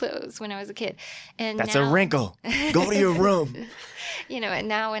folding my clothes when I was a kid. And That's now, a wrinkle. Go to your room. And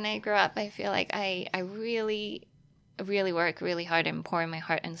now when I grow up, I feel like I really work really hard and pour my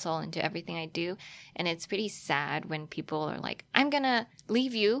heart and soul into everything I do. And it's pretty sad when people are like, I'm going to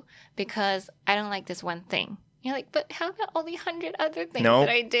leave you because I don't like this one thing. You're like, but how about all the 100 other things that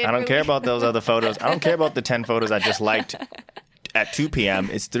I did? I don't care about those other photos. I don't care about the 10 photos I just liked at 2 p.m.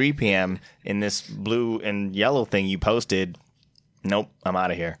 It's 3 p.m. in this blue and yellow thing you posted. Nope, I'm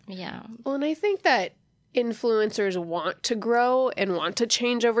out of here. Yeah. Well, and I think that influencers want to grow and want to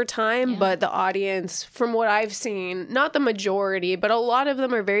change over time, but the audience, from what I've seen, not the majority, but a lot of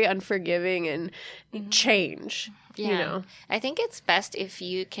them are very unforgiving and change. Yeah. I think it's best if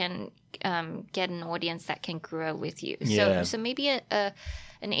you can get an audience that can grow with you. So maybe an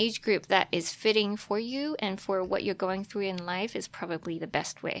age group that is fitting for you and for what you're going through in life is probably the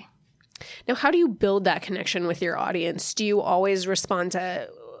best way. Now, how do you build that connection with your audience? Do you always respond to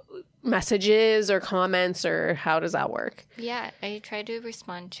messages or comments, or how does that work? Yeah, I try to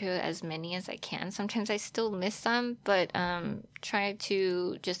respond to as many as I can. Sometimes I still miss some, but try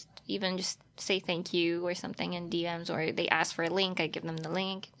to just say thank you or something in DMs, or they ask for a link, I give them the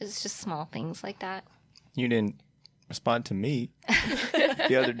link. It's just small things like that. You didn't respond to me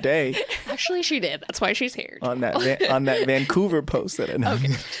the other day. Actually, she did. That's why she's here. On that Vancouver post that I know.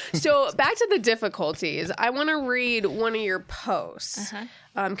 Okay. So back to the difficulties. I want to read one of your posts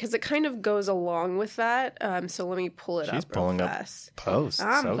because it kind of goes along with that. So let me pull it up. She's pulling real up fast. posts.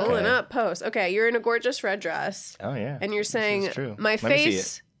 I'm pulling up posts. Okay, you're in a gorgeous red dress. Oh, yeah. And you're saying, true. my Let me see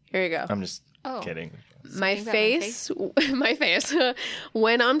face. it. Here you go. I'm just kidding. My face,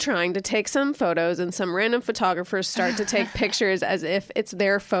 when I'm trying to take some photos and some random photographers start to take pictures as if it's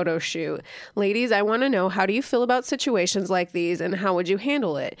their photo shoot. Ladies, I want to know, how do you feel about situations like these and how would you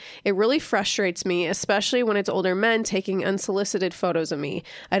handle it? It really frustrates me, especially when it's older men taking unsolicited photos of me.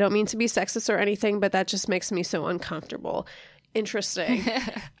 I don't mean to be sexist or anything, but that just makes me so uncomfortable. Interesting.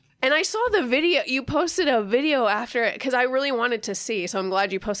 And I saw the video. You posted a video after it because I really wanted to see. So I'm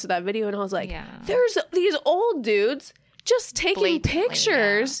glad you posted that video. And I was like, there's these old dudes just taking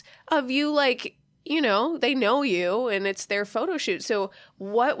pictures of you, like, they know you and it's their photo shoot. So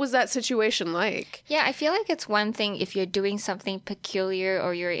what was that situation like? Yeah, I feel like it's one thing if you're doing something peculiar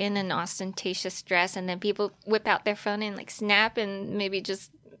or you're in an ostentatious dress and then people whip out their phone and like snap and maybe just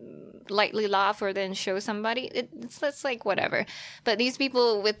lightly laugh or then show somebody. It's like whatever. But these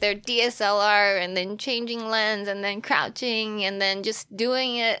people with their DSLR and then changing lens and then crouching and then just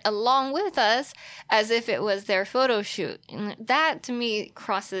doing it along with us as if it was their photo shoot. And that to me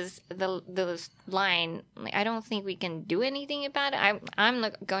crosses the line. I don't think we can do anything about it. I'm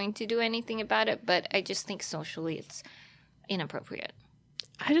not going to do anything about it, but I just think socially it's inappropriate.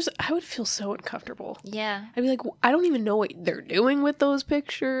 I would feel so uncomfortable. Yeah. I'd be like, I don't even know what they're doing with those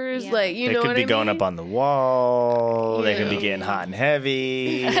pictures. Yeah. Like, they could be going up on the wall. Yeah. They could be getting hot and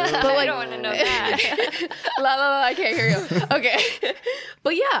heavy. But I don't want to know that. la, I can't hear you. Okay.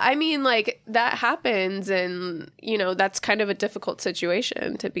 But yeah, I mean, like, that happens and, that's kind of a difficult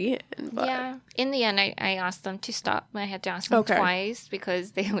situation to be in. But. Yeah. In the end, I asked them to stop. I had to ask them twice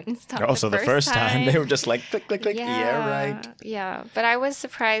because they wouldn't stop. Oh, so the first time they were just like, click, click, click. Yeah, right. Yeah. But I was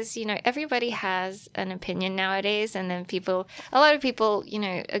surprised, everybody has an opinion nowadays. And then a lot of people,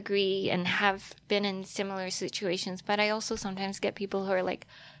 agree and have been in similar situations. But I also sometimes get people who are like,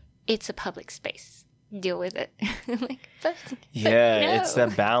 it's a public space. Deal with it. but no. It's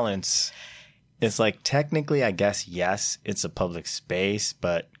that balance. It's like, technically, I guess, yes, it's a public space,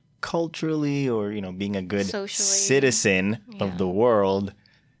 but culturally or, being a good socially, citizen of the world,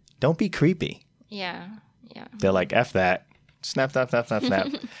 don't be creepy. Yeah. They're like, F that. Snap, snap, snap, snap, snap.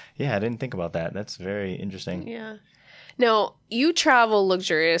 Yeah, I didn't think about that. That's very interesting. Yeah. Now, you travel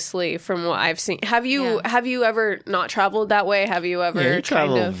luxuriously from what I've seen. Have you ever not traveled that way? Have you ever Yeah, you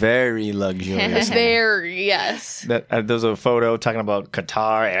travel very luxurious. Very, yes. There's a photo talking about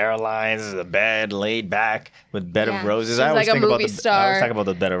Qatar Airlines, the bed laid back with bed of roses. She's like a movie I star. always talk about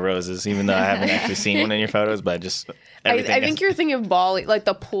the bed of roses, even though I haven't actually seen one in your photos, but just everything. I think you're thinking of Bali, like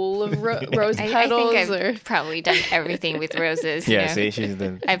the pool of rose petals. I think I've probably done everything with roses. Yeah, you know? see, she's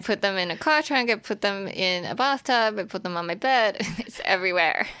the... I put them in a car trunk. I put them in a bathtub. I put them on my bed. It's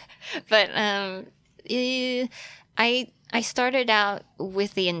everywhere. But I started out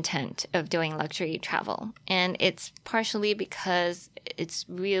with the intent of doing luxury travel. And it's partially because it's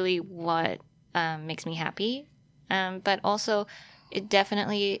really what makes me happy. But also, it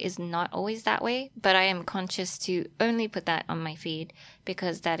definitely is not always that way. But I am conscious to only put that on my feed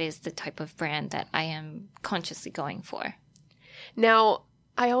because that is the type of brand that I am consciously going for. Now,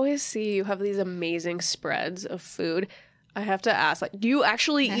 I always see you have these amazing spreads of food. I have to ask, like, do you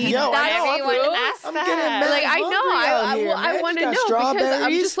actually eat that Everyone asks I'm that. getting Like, I know. I want to know because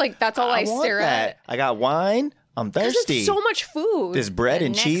I'm just like, that's all I want stare that. at. I got wine. I'm thirsty. It's so much food. There's bread The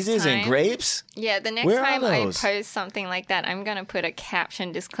and next cheeses and time- grapes. Yeah, the next Where are time I those? post something like that, I'm going to put a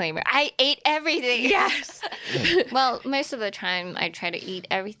caption disclaimer. I ate everything. Yes. Well, most of the time I try to eat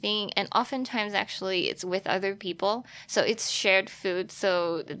everything. And oftentimes, actually, it's with other people. So it's shared food.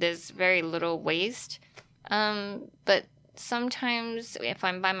 So there's very little waste. But sometimes if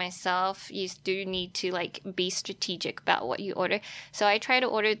I'm by myself, you do need to like be strategic about what you order. So I try to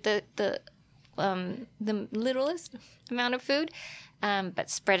order the littlest amount of food, but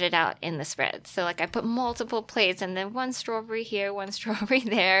spread it out in the spread. So like I put multiple plates and then one strawberry here, one strawberry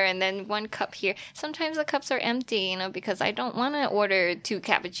there, and then one cup here. Sometimes the cups are empty, because I don't want to order 2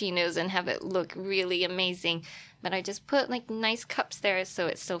 cappuccinos and have it look really amazing. But I just put like nice cups there so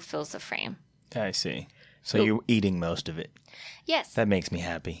it still fills the frame. I see. So you're eating most of it. Yes. That makes me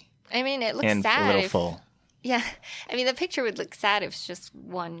happy. I mean, it looks And sad. a little full. Yeah. I mean, the picture would look sad if it's just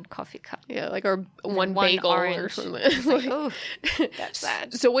one coffee cup. Yeah, like or one One bagel or orange. something. It's like, oh, that's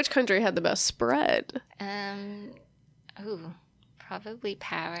sad. So which country had the best spread? Probably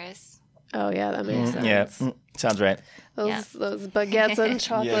Paris. Oh, yeah, that makes sense. Yeah, sounds right. Those baguettes and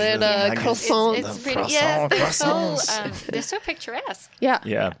chocolate yeah. croissants. It's pretty. Croissant, Yes, croissants. they're so picturesque. Yeah.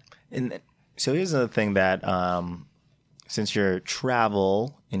 Yeah. And so here's another thing that since you're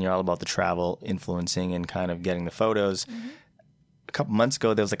travel and you're all about the travel influencing and kind of getting the photos, a couple months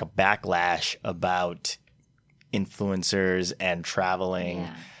ago there was like a backlash about influencers and traveling.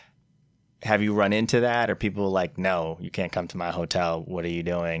 Yeah. Have you run into that? Or people like, no, you can't come to my hotel. What are you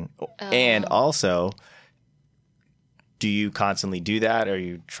doing? And also, do you constantly do that? Or are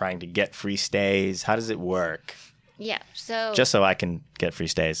you trying to get free stays? How does it work? Yeah. So Just so I can get free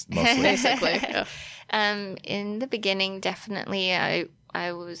stays, mostly. Basically. Yeah. in the beginning, definitely, I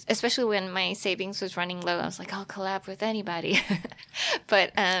was, especially when my savings was running low, I was like, I'll collab with anybody.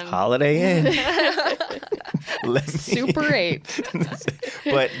 But Holiday Inn. Super 8.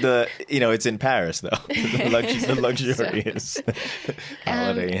 But it's in Paris though. The luxurious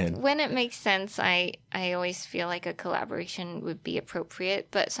Holiday Inn. when it makes sense, I always feel like a collaboration would be appropriate.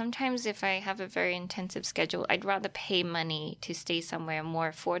 But sometimes if I have a very intensive schedule, I'd rather pay money to stay somewhere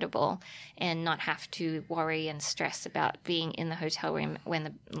more affordable and not have to worry and stress about being in the hotel room when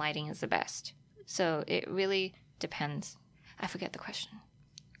the lighting is the best. So it really depends. I forget the question.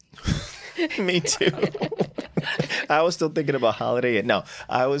 Me too. I was still thinking about Holiday Inn. No,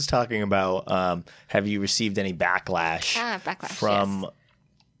 I was talking about have you received any backlash, from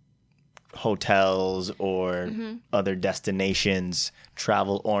hotels or other destinations,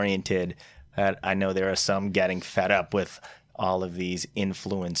 travel oriented? That I know there are some getting fed up with all of these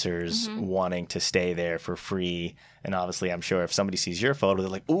influencers wanting to stay there for free. And obviously, I'm sure if somebody sees your photo,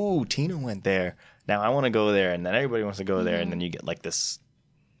 they're like, ooh, Tina went there. Now I want to go there. And then everybody wants to go there. And then you get like this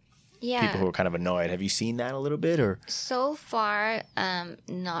people who are kind of annoyed. Have you seen that a little bit? Or So far,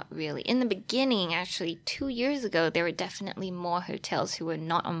 not really. In the beginning, actually, 2 years ago, there were definitely more hotels who were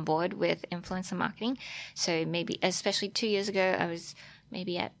not on board with influencer marketing. So maybe, especially 2 years ago, I was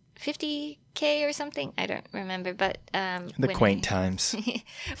maybe at 50K or something. I don't remember, but the quaint times.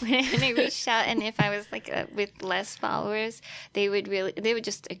 when I reached out, and if I was like with less followers, they would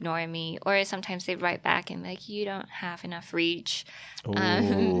just ignore me, or sometimes they'd write back and be like, you don't have enough reach.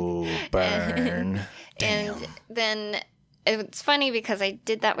 Ooh, burn. Damn. And then it's funny because I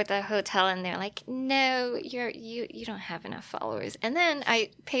did that with a hotel, and they're like, no, you don't have enough followers. And then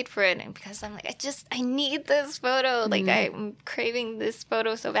I paid for it, and because I'm like, I need this photo. Like, I'm craving this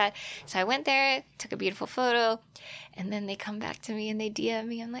photo so bad. So I went there, took a beautiful photo, and then they come back to me and they DM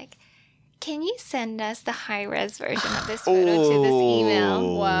me. I'm like, can you send us the high-res version of this photo to this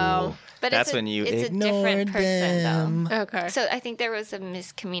email? Wow. But That's when you it's a different ignored person, them. though. Okay. So I think there was a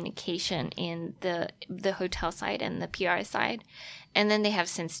miscommunication in the hotel side and the PR side. And then they have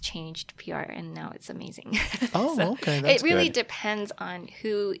since changed PR, and now it's amazing. Oh, So okay, that's it really good. depends on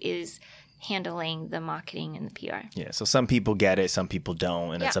who is handling the marketing and the PR. Yeah, so some people get it, some people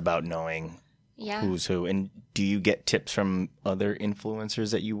don't, and it's Yeah. about knowing Yeah. who's who. And do you get tips from other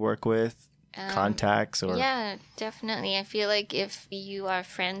influencers that you work with? Contacts or Yeah, definitely. I feel like if you are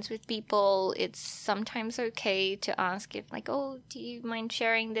friends with people, it's sometimes okay to ask if, like, oh, do you mind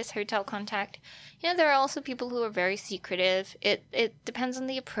sharing this hotel contact? You know, there are also people who are very secretive. It depends on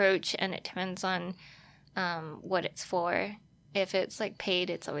the approach, and it depends on what it's for. If it's like paid,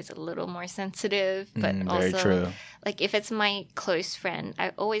 it's always a little more sensitive. But very also, true. like if it's my close friend,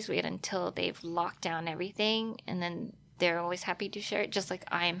 I always wait until they've locked down everything, and then they're always happy to share it, just like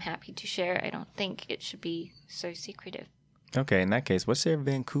I'm happy to share. I don't think it should be so secretive. Okay, in that case, what's their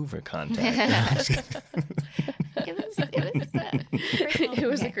Vancouver contact? It was It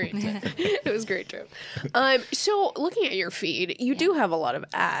was a great trip. It was a great trip. So looking at your feed, you do have a lot of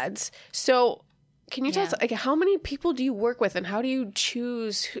ads. So can you tell us, like, how many people do you work with, and how do you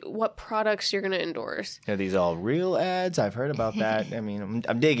choose what products you're going to endorse? Are these all real ads? I've heard about that. I mean,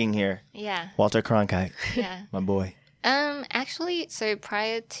 I'm digging here. Yeah. Walter Cronkite, Yeah. my boy. Actually, so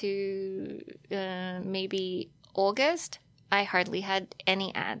prior to maybe August, I hardly had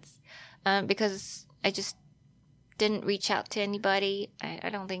any ads because I just didn't reach out to anybody. I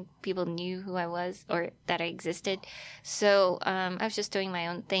don't think people knew who I was or that I existed. So I was just doing my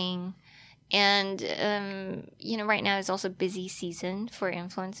own thing. And, right now is also busy season for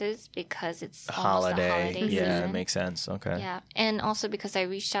influencers because it's almost the holiday Yeah, season. that makes sense. Okay. Yeah, and also because I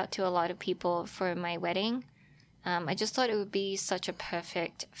reached out to a lot of people for my wedding. I just thought it would be such a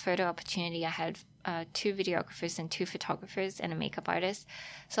perfect photo opportunity. I had 2 videographers and 2 photographers and a makeup artist.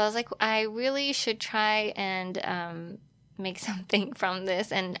 So I was like, I really should try and make something from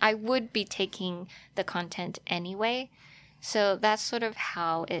this. And I would be taking the content anyway. So that's sort of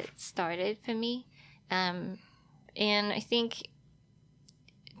how it started for me. And I think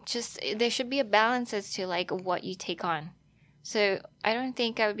just there should be a balance as to like what you take on. So I don't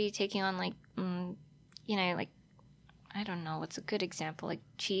think I would be taking on like, like, I don't know, what's a good example? Like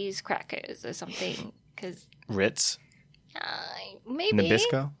cheese crackers or something. Because Ritz? maybe.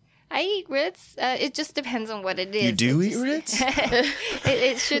 Nabisco? I eat Ritz. It just depends on what it is. You do It eat just- Ritz?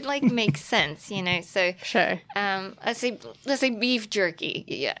 it should like make sense, So Sure. let's say beef jerky.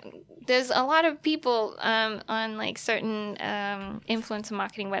 Yeah, there's a lot of people on like certain influencer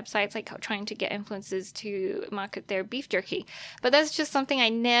marketing websites like trying to get influencers to market their beef jerky, but that's just something I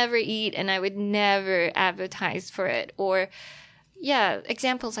never eat, and I would never advertise for it or. Yeah,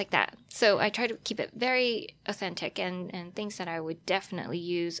 examples like that. So I try to keep it very authentic and things that I would definitely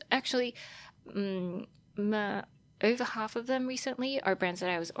use. Actually, over half of them recently are brands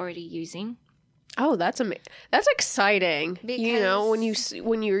that I was already using. Oh, that's exciting. Because-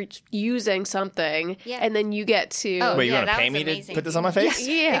 when you're using something Yeah. and then you get to Oh, Wait, you yeah, want to that pay was me amazing. to put this on my face?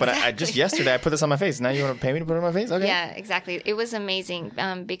 Yeah. But I just yesterday I put this on my face. Now you want to pay me to put it on my face? Okay. Yeah, exactly. It was amazing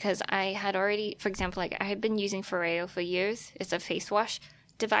because I had already, for example, like I had been using Foreo for years. It's a face wash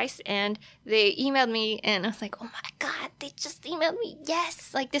device, and they emailed me, and I was like, oh my God, they just emailed me.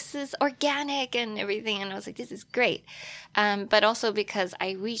 Yes, like this is organic and everything. And I was like, this is great. But also because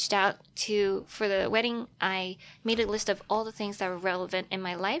I reached out for the wedding, I made a list of all the things that were relevant in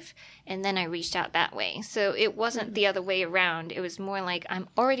my life, and then I reached out that way. So it wasn't the other way around. It was more like, I'm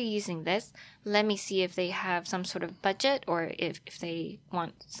already using this. Let me see if they have some sort of budget or if they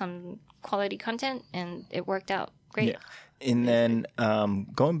want some quality content, and it worked out great. Yeah. And then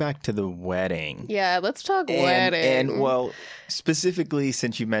going back to the wedding. Yeah, let's talk wedding. And well, specifically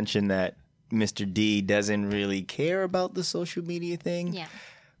since you mentioned that Mr. D doesn't really care about the social media thing. Yeah.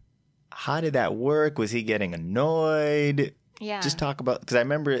 How did that work? Was he getting annoyed? Yeah. Just talk about, because I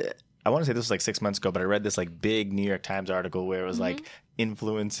remember, I want to say this was like 6 months ago, but I read this like big New York Times article where it was like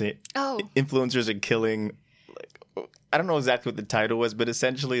influencers are killing, like, I don't know exactly what the title was, but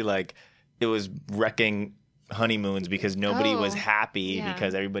essentially like it was wrecking honeymoons because nobody was happy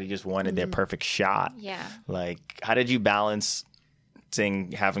because everybody just wanted their perfect shot. Yeah. Like, how did you balance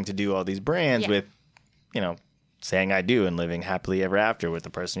having to do all these brands with, saying I do and living happily ever after with the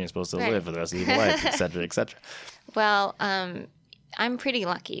person you're supposed to live for the rest of your life, et cetera, et cetera? Well, I'm pretty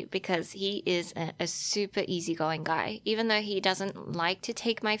lucky because he is a super easygoing guy. Even though he doesn't like to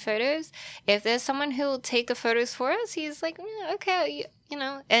take my photos, if there's someone who will take the photos for us, he's like, okay, you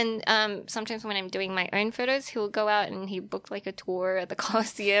know, and sometimes when I'm doing my own photos, he'll go out and he booked like a tour at the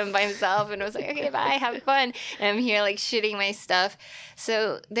Coliseum by himself, and I was like, okay, bye, have fun. And I'm here like shooting my stuff.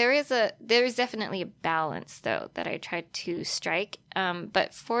 So there is definitely a balance though that I tried to strike.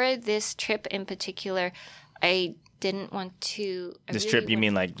 But for this trip in particular, I didn't want to. This trip, you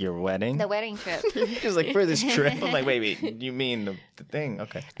mean like your wedding? The wedding trip. It was like for this trip. I'm like, wait, you mean the thing?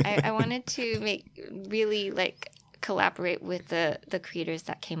 Okay. I wanted to really collaborate with the creators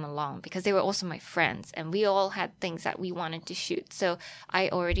that came along because they were also my friends and we all had things that we wanted to shoot. So I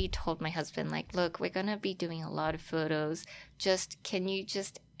already told my husband, like, look, we're going to be doing a lot of photos. Can you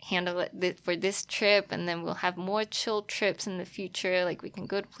just handle it for this trip, and then we'll have more chill trips in the future. Like we can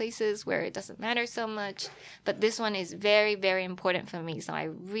go to places where it doesn't matter so much. But this one is very, very important for me. So I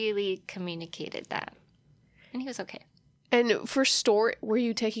really communicated that. And he was okay. And for were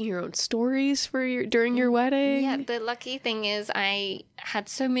you taking your own stories during your wedding? Yeah, the lucky thing is I had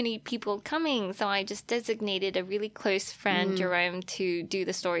so many people coming, so I just designated a really close friend, Jerome, to do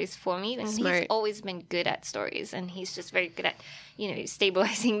the stories for me. And Smart. He's always been good at stories, and he's just very good at,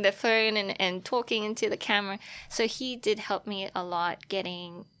 stabilizing the phone and talking into the camera. So he did help me a lot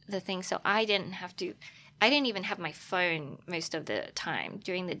getting the thing, so I didn't even have my phone most of the time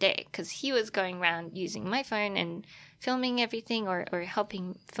during the day because he was going around using my phone and filming everything or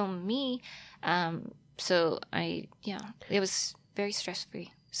helping film me. So it was very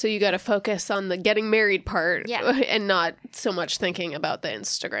stress-free. So you got to focus on the getting married part Yeah. and not so much thinking about the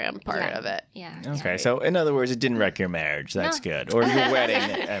Instagram part of it. Yeah. Okay, so in other words, it didn't wreck your marriage. That's good. Or your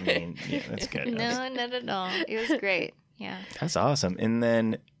wedding. I mean, yeah, that's good. No, not at all. It was great. Yeah. That's awesome. And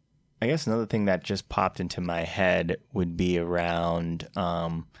then I guess another thing that just popped into my head would be around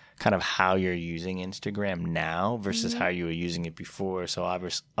kind of how you're using Instagram now versus how you were using it before. So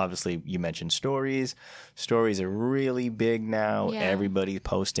obviously you mentioned stories. Stories are really big now. Yeah. Everybody's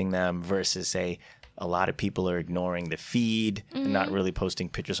posting them versus, say, a lot of people are ignoring the feed and not really posting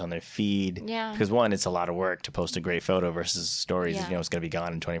pictures on their feed. Yeah. Because one, it's a lot of work to post a great photo versus stories. Yeah. It's going to be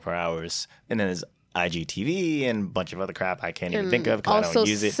gone in 24 hours. And then there's IGTV and a bunch of other crap I can't even think of because I don't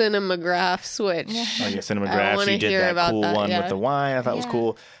use it. Also cinemagraphs, which Oh, yeah, I cinemagraphs. wanna You did hear that about cool that, one with the wine. I thought was Yeah.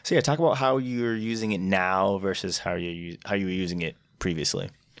 cool. So yeah, talk about how you're using it now versus how you were using it previously.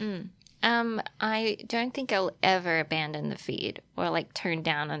 I don't think I'll ever abandon the feed or turn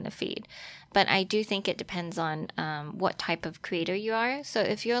down on the feed. But I do think it depends on what type of creator you are. So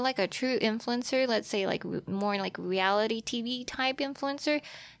if you're a true influencer, let's say more reality TV type influencer,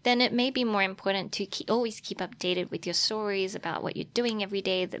 then it may be more important to always keep updated with your stories about what you're doing every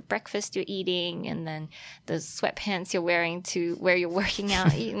day, the breakfast you're eating, and then the sweatpants you're wearing to where you're working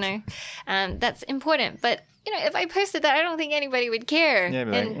out, That's important. But if I posted that, I don't think anybody would care. Yeah,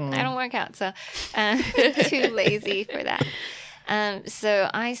 and I don't work out, so too lazy for that. So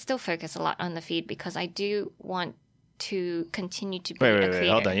I still focus a lot on the feed because I do want to continue to be a creator. Wait,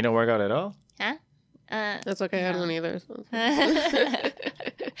 hold on. You don't work out at all? Huh? that's okay. I don't either. So.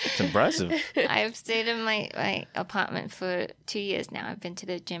 It's impressive. I've stayed in my apartment for 2 years now. I've been to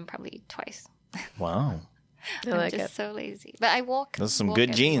the gym probably twice. Wow. I like I'm it. just so lazy. But I walk. Those are some walk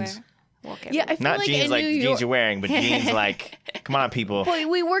good everywhere. jeans. Walk Yeah, I everywhere. feel Not like jeans in like New jeans York, you're wearing, but jeans come on, people. Boy,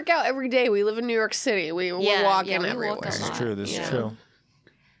 we work out every day. We live in New York City. We're Yeah, walking yeah, we everywhere. walk a This is lot. true. This is true.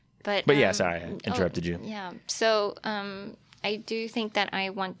 But yeah, sorry, I interrupted you. Yeah. So I do think that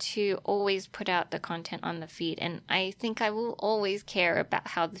I want to always put out the content on the feed. And I think I will always care about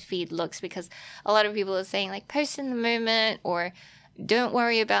how the feed looks because a lot of people are saying post in the moment or don't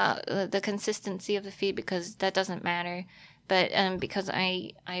worry about the consistency of the feed because that doesn't matter. But because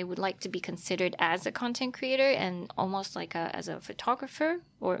I would like to be considered as a content creator and almost as a photographer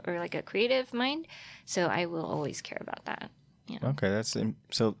or a creative mind. So I will always care about that. Okay,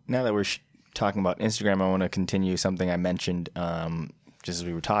 so now that we're talking about Instagram, I want to continue something I mentioned just as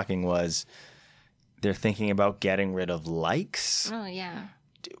we were talking was they're thinking about getting rid of likes. Oh, yeah.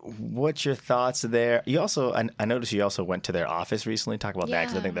 What's your thoughts there? You also, I noticed you also went to their office recently. Talk about that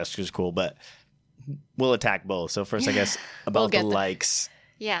because I think that's just cool, but we'll attack both. So first, I guess, about the likes.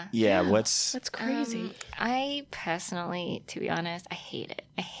 Yeah. Yeah, That's crazy. I personally, to be honest, I hate it.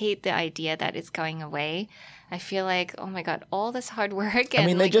 I hate the idea that it's going away. I feel like, oh my God, all this hard work.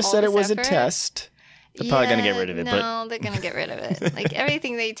 And, they just all said it this was effort. a test. They're probably going to get rid of it. No, they're going to get rid of it.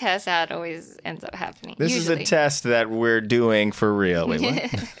 Everything they test out always ends up happening. This usually. is a test that we're doing for real. Wait,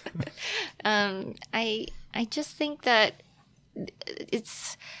 what? I just think that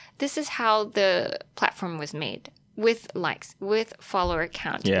this is how the platform was made. with likes, with follower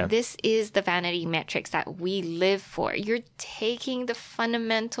count. Yeah. This is the vanity metrics that we live for. You're taking the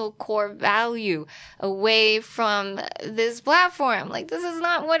fundamental core value away from this platform. Like, this is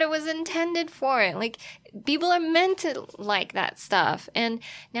not what it was intended for. Like, people are meant to like that stuff. And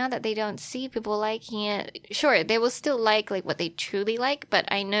now that they don't see people liking it, sure, they will still like what they truly like, but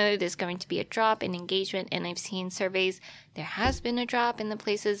I know there's going to be a drop in engagement, and I've seen surveys. There has been a drop in the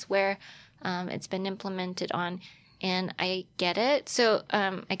places where it's been implemented on. And I get it. So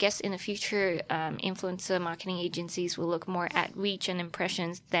I guess in the future, influencer marketing agencies will look more at reach and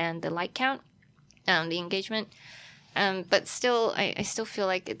impressions than the like count, the engagement. But still, I still feel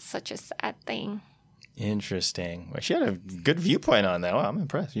like it's such a sad thing. Interesting. Well, she had a good viewpoint on that. Wow, I'm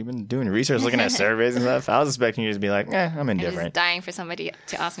impressed. You've been doing research, looking at surveys and stuff. I was expecting you to be like, I'm I'm indifferent. just dying for somebody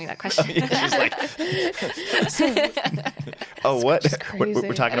to ask me that question. She's like, oh, what?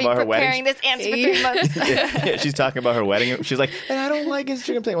 We're talking about her preparing wedding. this answer for 3 months. Yeah, she's talking about her wedding. She's like, I don't like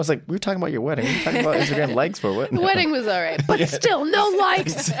Instagram thing. I was like, we were talking about your wedding. We were talking about Instagram likes for what? The wedding was all right, but still no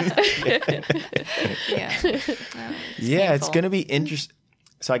likes. Yeah. Yeah, it's going to be interesting.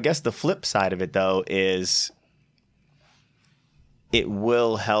 So I guess the flip side of it, though, is it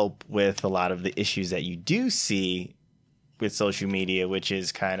will help with a lot of the issues that you do see with social media, which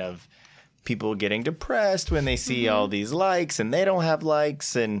is kind of people getting depressed when they see all these likes and they don't have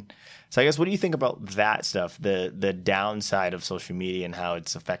likes. And so I guess what do you think about that stuff, the downside of social media and how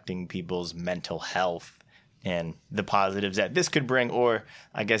it's affecting people's mental health and the positives that this could bring, or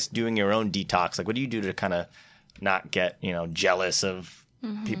I guess doing your own detox? Like, what do you do to kind of not get, jealous of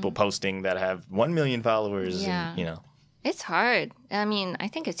people posting that have 1 million followers? Yeah. And, It's hard. I mean, I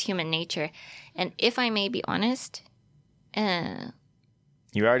think it's human nature. And if I may be honest,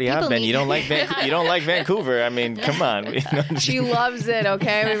 you already have been. You don't like you don't like Vancouver. I mean, come on. She loves it,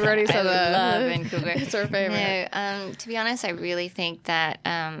 okay? We've already said that. I love Vancouver. It's her favorite. No, to be honest, I really think that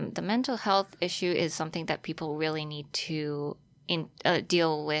the mental health issue is something that people really need to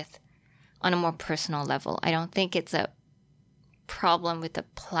deal with on a more personal level. I don't think it's a problem with the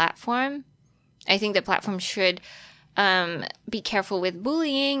platform. I think the platform should be careful with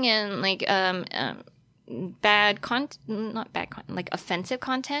bullying and offensive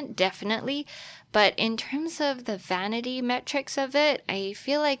content, definitely. But in terms of the vanity metrics of it, I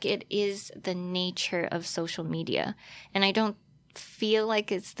feel like it is the nature of social media. And I don't feel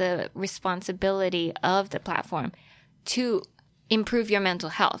like it's the responsibility of the platform to improve your mental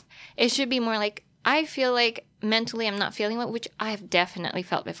health. It should be more like, I feel like mentally I'm not feeling well, which I've definitely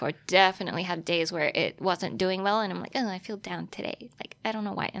felt before. Definitely had days where it wasn't doing well, and I'm like, oh, I feel down today. Like, I don't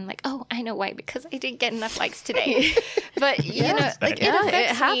know why. And like, oh, I know why, because I didn't get enough likes today. But, it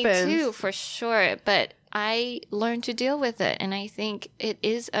affects me too, for sure. But I learned to deal with it, and I think it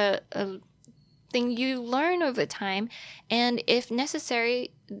is a thing you learn over time. And if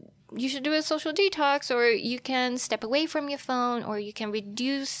necessary, you should do a social detox, or you can step away from your phone, or you can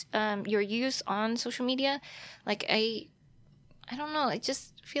reduce your use on social media. Like, I don't know. I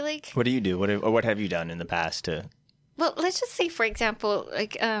just feel like... What do you do? What have you done in the past to... Well, let's just say, for example,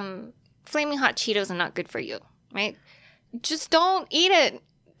 like Flaming Hot Cheetos are not good for you, right? Just don't eat it.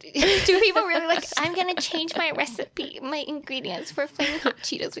 Do people really like, I'm going to change my recipe, my ingredients for Flaming Hot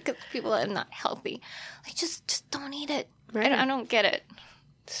Cheetos because people are not healthy? Like, just don't eat it. Right. I don't get it.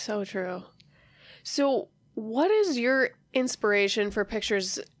 So true. So what is your inspiration for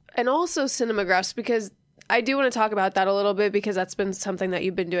pictures and also cinemagraphs? Because I do want to talk about that a little bit, because that's been something that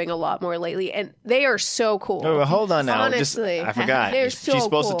you've been doing a lot more lately. And they are so cool. Oh, hold on now. Honestly. I forgot. They're so She's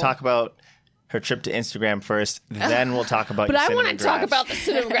supposed cool. to talk about her trip to Instagram first, then we'll talk about But your I want to cinemagraphs. talk about the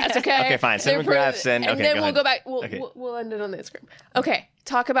cinemagraphs, okay? Okay, fine. They're Cinemagraphs and then go we'll ahead. go back. Okay. We'll end it on the Instagram. Okay,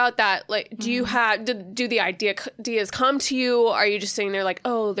 talk about that. Like, do you have do the ideas come to you? Are you just sitting there like,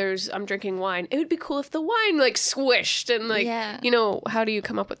 oh, I'm drinking wine. It would be cool if the wine like squished and like, how do you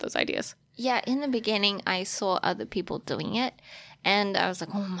come up with those ideas? Yeah, in the beginning, I saw other people doing it. And I was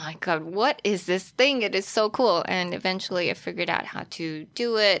like, oh my God, what is this thing? It is so cool. And eventually I figured out how to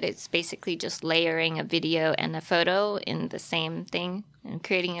do it. It's basically just layering a video and a photo in the same thing and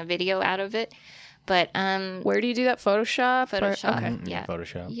creating a video out of it. But where do you do that? Photoshop? Photoshop. Okay. Yeah.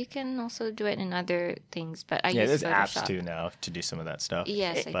 Photoshop. You can also do it in other things, but I use there's Photoshop. apps too now to do some of that stuff.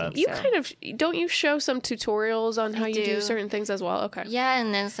 Yes, I think You so. kind of don't you show some tutorials on how you do certain things as well? Okay. Yeah,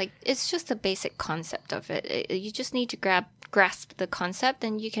 and then it's just the basic concept of it. You just need to grasp the concept,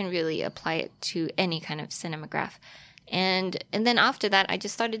 and you can really apply it to any kind of cinematograph. And then after that, I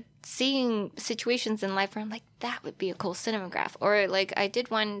just started seeing situations in life where I'm like, that would be a cool cinematograph. Or like I did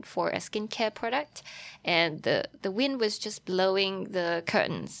one for a skincare product, and the wind was just blowing the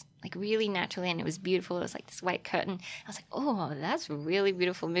curtains like really naturally, and it was beautiful. It was like this white curtain. I was like, oh, that's really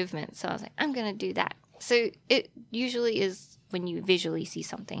beautiful movement. So I was like, I'm going to do that. So it usually is when you visually see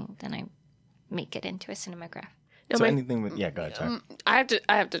something, then I make it into a cinematograph. No, So anything with, go ahead, sorry. I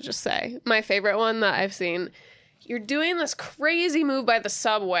have to just say, my favorite one that I've seen, you're doing this crazy move by the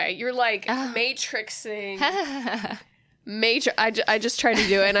subway. You're like matrixing. I just tried to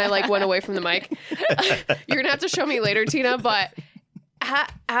do it and I like went away from the mic. You're gonna have to show me later, Tina, but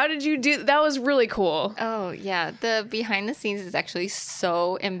how did you do that? Was really cool. Oh yeah, the behind the scenes is actually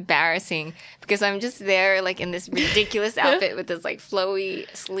so embarrassing because I'm just there like in this ridiculous outfit with this like flowy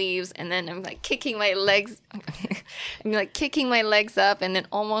sleeves, and then I'm like kicking my legs I'm like kicking my legs up and then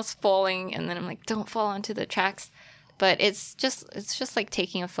almost falling, and then I'm like, don't fall onto the tracks. But it's just like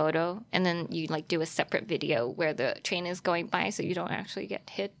taking a photo, and then you like do a separate video where the train is going by, so you don't actually get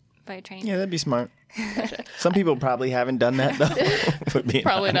hit by a train. Yeah, that'd be smart. Some people probably haven't done that though.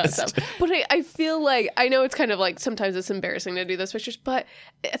 Probably honest. not some. But I feel like, I know it's kind of like sometimes it's embarrassing to do those pictures, but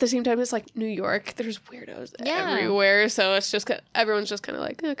at the same time it's like New York. There's weirdos everywhere, so it's just everyone's just kind of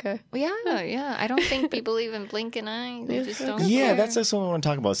like, okay. Yeah. I don't think people even blink an eye. They just don't. Yeah, care. that's also what I want to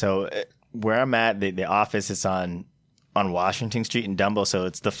talk about. So where I'm at, the office is on Washington Street in Dumbo, so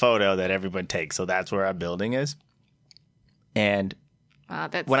it's the photo that everyone takes. So that's where our building is. And wow,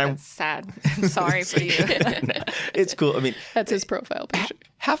 that's sad. I'm sorry for you. No, it's cool. I mean, That's his profile picture.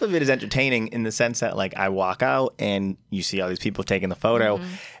 half of it is entertaining in the sense that like I walk out and you see all these people taking the photo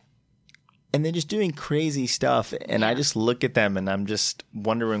and they're just doing crazy stuff. And I just look at them and I'm just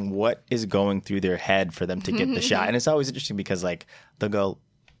wondering what is going through their head for them to get the shot. And it's always interesting because like they'll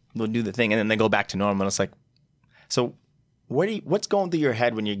do the thing and then they go back to normal. And it's like, so what's going through your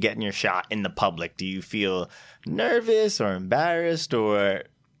head when you're getting your shot in the public? Do you feel nervous or embarrassed or?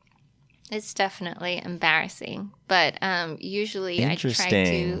 It's definitely embarrassing, but usually I try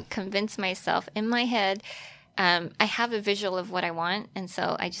to convince myself in my head. I have a visual of what I want, and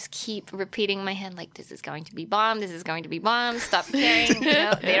so I just keep repeating in my head, like, this is going to be bomb, this is going to be bomb, stop caring,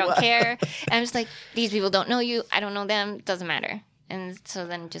 they don't care. And I'm just like, these people don't know you, I don't know them, doesn't matter. And so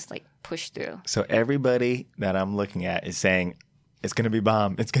then just like push through. So everybody that I'm looking at is saying, it's going to be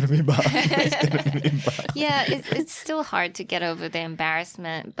bomb. It's going to be bomb. It's going to be bomb. Yeah, it's still hard to get over the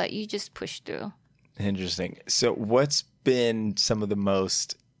embarrassment, but you just push through. Interesting. So what's been some of the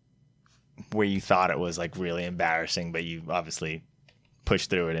most where you thought it was like really embarrassing, but you obviously pushed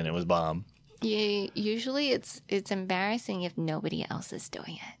through it and it was bomb? Usually it's embarrassing if nobody else is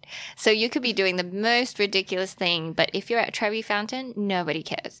doing it. So you could be doing the most ridiculous thing, but if you're at Trevi Fountain, nobody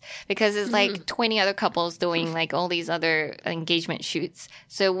cares because it's like 20 other couples doing like all these other engagement shoots.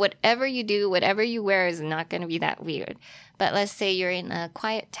 So whatever you do, whatever you wear is not going to be that weird. But let's say you're in a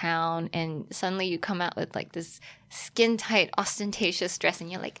quiet town and suddenly you come out with like this skin tight, ostentatious dress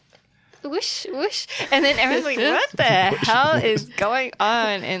and you're like, whoosh, whoosh. And then everyone's like, what the hell is going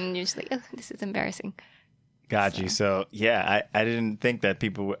on? And you're just like, oh, this is embarrassing. Got you. So, yeah, I didn't think that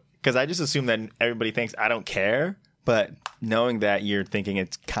people would, because I just assume that everybody thinks I don't care. But knowing that you're thinking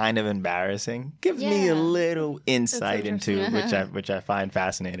it's kind of embarrassing gives me a little insight into which I find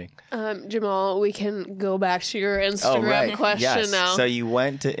fascinating. Jamal, we can go back to your Instagram question now. So you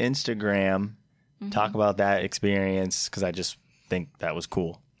went to Instagram. Talk about that experience because I just think that was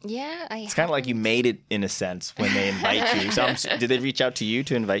cool. Yeah, it's kind of like you made it in a sense when they invite you. So did they reach out to you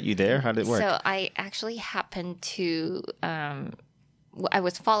to invite you there? How did it work? So I actually happened to, I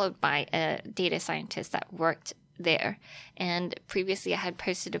was followed by a data scientist that worked there. And previously I had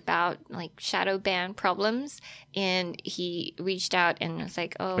posted about like shadow ban problems and he reached out and was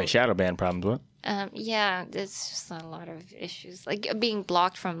like, oh. Wait, shadow ban problems, what? Yeah, there's just a lot of issues, like being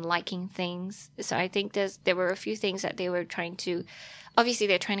blocked from liking things. So I think there were a few things that they were trying to, obviously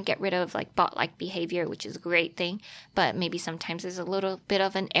they're trying to get rid of like bot-like behavior, which is a great thing, but maybe sometimes there's a little bit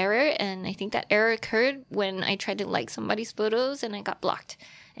of an error. And I think that error occurred when I tried to like somebody's photos and I got blocked.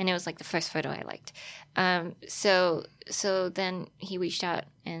 And it was like the first photo I liked. So then he reached out.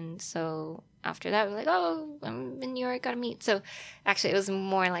 And so after that, we were like, oh, I'm in New York, gotta meet. So actually, it was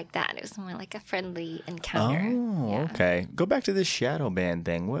more like that. It was more like a friendly encounter. Oh, okay. Go back to this shadow ban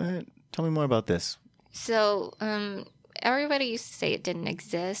thing. What? Tell me more about this. So everybody used to say it didn't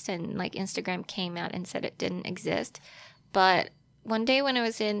exist. And like Instagram came out and said it didn't exist. But one day when I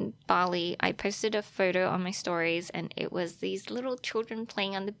was in Bali, I posted a photo on my stories. And it was these little children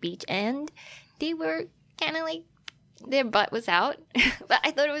playing on the beach. And they were kind of like, their butt was out, but I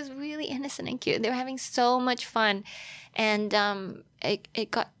thought it was really innocent and cute. They were having so much fun, and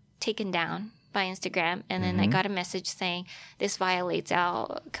it got taken down by Instagram, and then I got a message saying this violates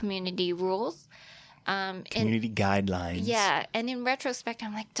our community rules. Community guidelines. Yeah. And in retrospect,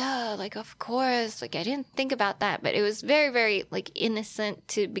 I'm like, duh, like, of course. Like, I didn't think about that. But it was very, very, like, innocent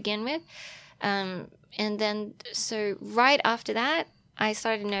to begin with. And then, so right after that, I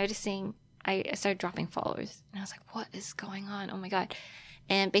started noticing, I started dropping followers. And I was like, what is going on? Oh, my God.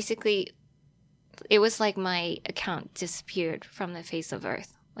 And basically, it was like my account disappeared from the face of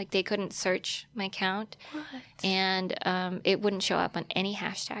Earth. Like, they couldn't search my account. What? And it wouldn't show up on any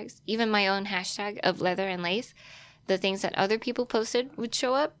hashtags. Even my own hashtag of leather and lace. The things that other people posted would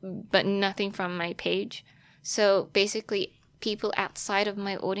show up, but nothing from my page. So basically, people outside of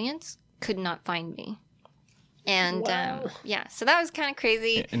my audience could not find me. And Wow. yeah, so that was kind of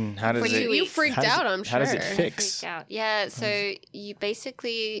crazy. And how does For it? You freaked out, I'm How does sure. it I fix? freaked out. Yeah, so you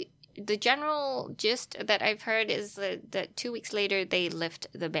basically, the general gist that I've heard is that 2 weeks later they lift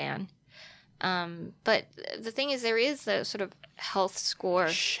the ban. But the thing is, there is a sort of health score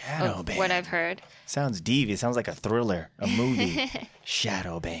Shadow of ban. what I've heard. Sounds devious. Sounds like a thriller, a movie.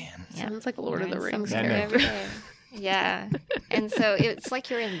 Shadow ban. Yeah. Sounds like Lord of the Learn Rings something I know. character. every day. Yeah, and so it's like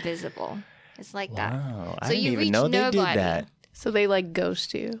you're invisible. It's like that. Wow, I So didn't you even reach know they nobody. did that. So they like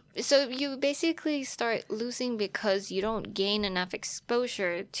ghost you. So you basically start losing because you don't gain enough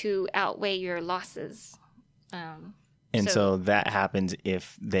exposure to outweigh your losses. And So- so that happens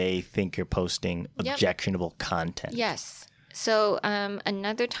if they think you're posting Yep. objectionable content. Yes. So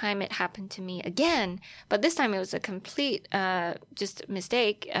another time it happened to me again, but this time it was a complete just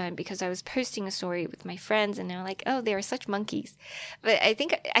mistake because I was posting a story with my friends and they're like, "Oh, they are such monkeys," but I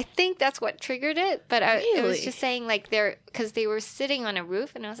think that's what triggered it. But it was Really? just saying like because they were sitting on a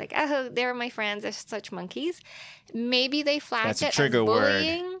roof and I was like, "Oh, they're my friends. They're such monkeys." Maybe they flagged That's a it trigger as word.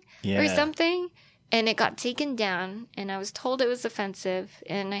 bullying or Yeah. something. And it got taken down, and I was told it was offensive,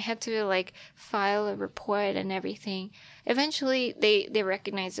 and I had to like file a report and everything. Eventually, they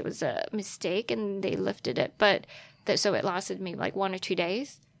recognized it was a mistake, and they lifted it. But so it lasted maybe like 1 or 2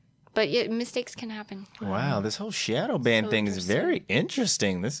 days. But yeah, mistakes can happen. Wow, this whole shadow ban So thing is interesting. very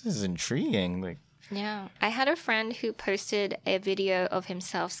interesting. This is intriguing. Like, Yeah, I had a friend who posted a video of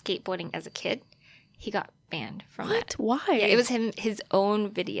himself skateboarding as a kid. He got banned from What? that. Why? Yeah, it was his own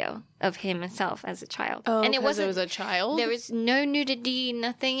video of himself as a child. Oh, and it 'cause wasn't. it was a child. There was no nudity,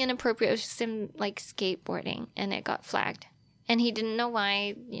 nothing inappropriate. It was just him like skateboarding, and it got flagged. And he didn't know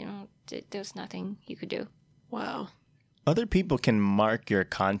why. You know, there was nothing he could do. Wow. other people can mark your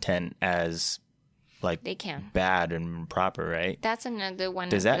content as like They can. bad and improper, right? That's another one.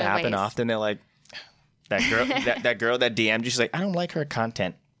 Does of that the happen ways. often? They're like, that girl, that girl that DM'd you, she's like, I don't like her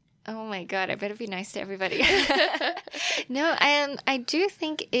content. Oh my god! I better be nice to everybody. No, I do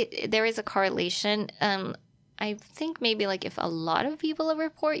think there is a correlation. I think maybe like if a lot of people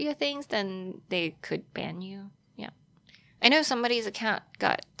report your things, then they could ban you. Yeah, I know somebody's account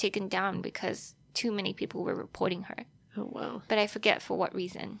got taken down because too many people were reporting her, Oh wow. but I forget for what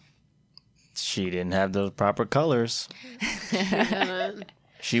reason. She didn't have those proper colors. Yeah.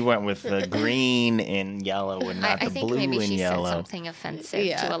 She went with the green and yellow and not I the think blue maybe and she yellow. said something offensive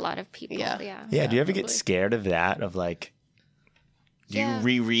Yeah. to a lot of people. Yeah. Yeah, do you ever probably. get scared of that? Of like, do Yeah. you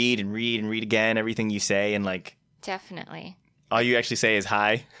reread and read and read again everything you say, and like Definitely. all you actually say is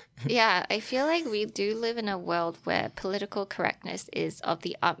hi? Yeah, I feel like we do live in a world where political correctness is of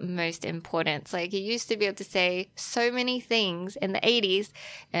the utmost importance. Like, you used to be able to say so many things in the 80s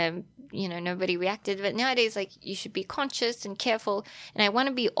and, nobody reacted. But nowadays, like, you should be conscious and careful. And I want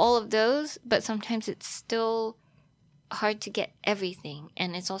to be all of those, but sometimes it's still hard to get everything.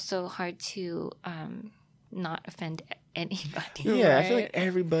 And it's also hard to not offend anybody. Yeah, I feel Right. like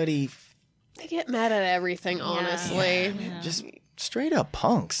everybody They get mad at everything, honestly. just straight up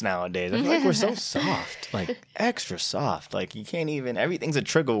punks nowadays. I feel like we're so soft, like extra soft. Like you can't even. Everything's a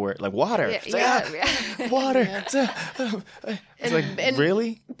trigger word, like water. Yeah, It's like, yeah. water. It's like and-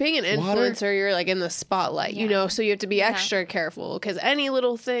 really. Being an Water? influencer, you're like in the spotlight, so you have to be extra careful because any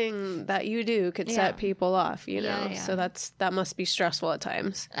little thing that you do could Yeah. set people off, Yeah. So that must be stressful at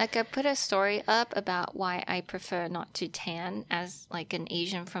times. Like, I put a story up about why I prefer not to tan as like an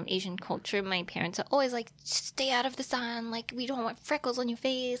Asian from Asian culture. My parents are always like, stay out of the sun. Like, we don't want freckles on your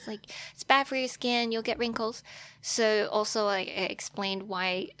face. Like, it's bad for your skin. You'll get wrinkles. So also I explained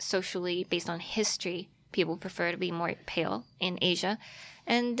why socially, based on history, people prefer to be more pale in Asia.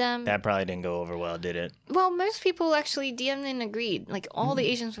 And That probably didn't go over well, did it? well, most people actually DM'd and agreed. Like, all the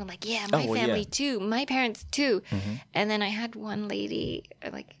Asians were like, yeah, my Oh, well, family yeah. too, my parents too. And then I had one lady,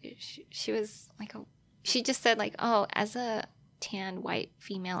 like, she was like, she just said, like, oh, as a tan white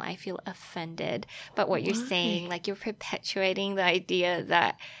female, I feel offended. But what you're saying, like, you're perpetuating the idea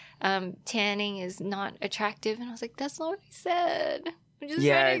that tanning is not attractive. And I was like, that's not what I said. I'm just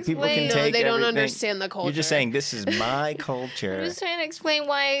Yeah, trying to people can explain. No, take they don't everything. understand the culture. You're just saying, this is my culture. I'm just trying to explain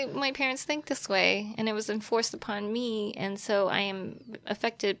why my parents think this way, and it was enforced upon me, and so I am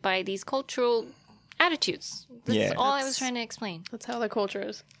affected by these cultural attitudes. That's all I was trying to explain. That's how the culture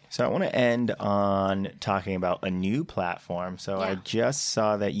is. So I want to end on talking about a new platform. So I just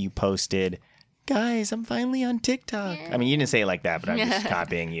saw that you posted, guys, I'm finally on TikTok. I mean, you didn't say it like that, but I'm just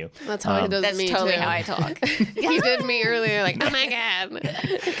copying you. That's how he does That's me, totally too. how I talk. He did me earlier, like, oh my God.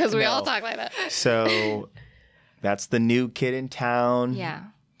 Because we all talk like that. So that's the new kid in town. Yeah.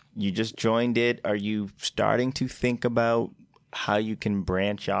 You just joined it. Are you starting to think about how you can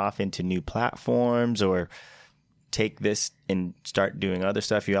branch off into new platforms or take this and start doing other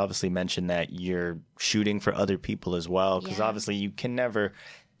stuff? You obviously mentioned that you're shooting for other people as well, because obviously you can never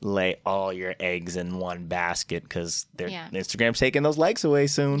lay all your eggs in one basket because Instagram's taking those likes away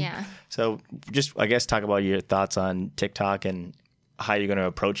soon. Yeah. So just, I guess, talk about your thoughts on TikTok and how you're going to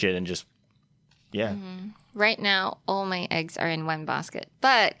approach it and just, Right now, all my eggs are in one basket.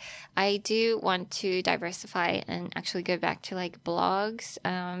 But I do want to diversify and actually go back to like blogs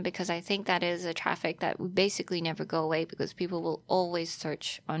because I think that is a traffic that will basically never go away because people will always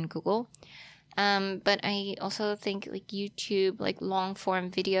search on Google. But I also think like YouTube, like long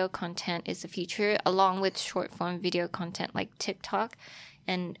form video content is the future, along with short form video content like TikTok,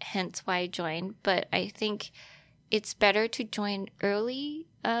 and hence why I joined. But I think it's better to join early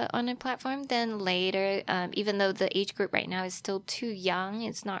on a platform than later, even though the age group right now is still too young.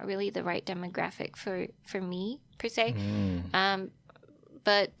 It's not really the right demographic for me, per se.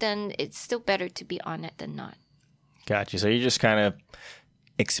 But then it's still better to be on it than not. Gotcha. So you're just kind of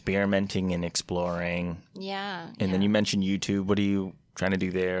experimenting and exploring. Yeah. And then you mentioned YouTube. What are you trying to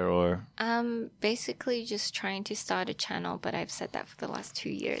do there? Or basically just trying to start a channel, but I've said that for the last 2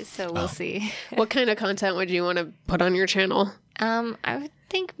 years, so we'll see. What kind of content would you want to put on your channel? I would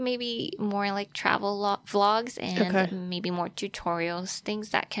think maybe more like travel vlogs and maybe more tutorials,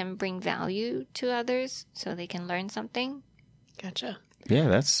 things that can bring value to others so they can learn something. Gotcha. Yeah,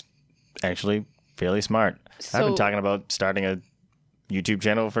 that's actually fairly smart. I've been talking about starting a YouTube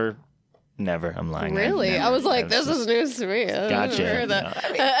channel for never. I'm lying. Really? I was like, this is news to me.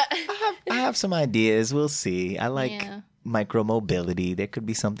 Gotcha. I have some ideas. We'll see. I like micro mobility. There could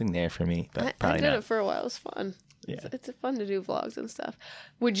be something there for me, but probably I did not. it for a while. It was fun. Yeah. It's fun to do vlogs and stuff.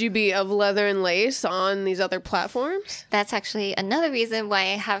 Would you be of Leather and Lace on these other platforms? That's actually another reason why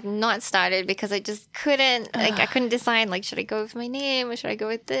I have not started, because I just couldn't, I couldn't decide, like, should I go with my name or should I go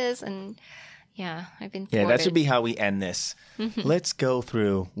with this? And yeah, I've been thwarted. Yeah, that should be how we end this. Let's go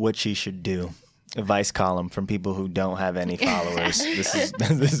through what she should do. Advice column from people who don't have any followers. This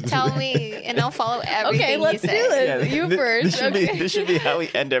is Tell me, and I'll follow everything Okay, let's you do say. this. You first. This should be how we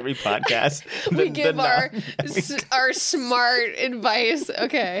end every podcast. We give our smart advice.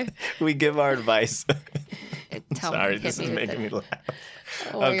 Okay. We give our advice. Sorry, Hit this me is with making me it. laugh.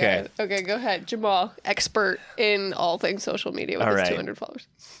 Oh my Okay. God. Okay, go ahead. Jamal, expert in all things social media with All his right. 200 followers.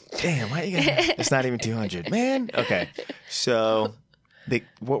 Damn, why you gonna... It's not even 200. Man. Okay. So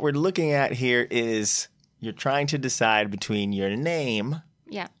what we're looking at here is you're trying to decide between your name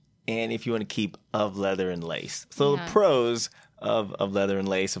Yeah. and if you want to keep Of Leather and Lace. So the pros of Leather and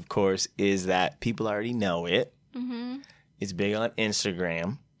Lace, of course, is that people already know it. Mm-hmm. It's big on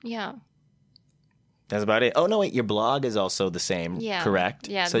Instagram. Yeah. That's about it. Oh, no, wait. Your blog is also the same, correct?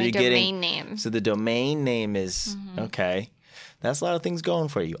 Yeah, so my you're domain name. So the domain name is, okay. That's a lot of things going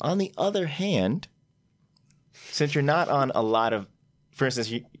for you. On the other hand, since you're not on a lot of, for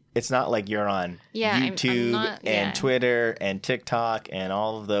instance, it's not like you're on YouTube I'm not, and Twitter and TikTok and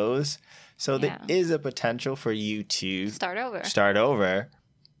all of those. So there is a potential for you to Start over,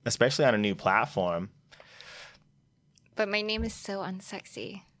 especially on a new platform. But my name is so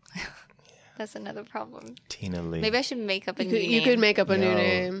unsexy. That's another problem. Tina Lee. Maybe I should make up a new name. You could make up a new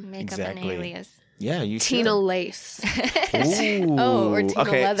name. Make up an alias. Yeah, you Tina should. Lace. Ooh. Oh, or Tina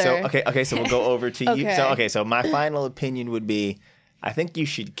Leather. So we'll go over to you. Okay. So my final opinion would be, I think you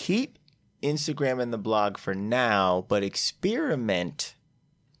should keep Instagram and the blog for now, but experiment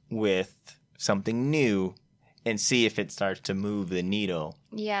with something new and see if it starts to move the needle.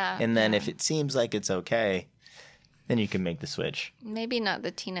 Yeah. And then if it seems like it's okay, then you can make the switch. Maybe not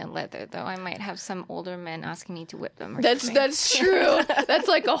the Tina Leather, though. I might have some older men asking me to whip them or That's true. That's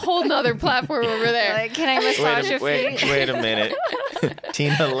like a whole nother platform over there. Like, can I massage your feet? Wait a minute.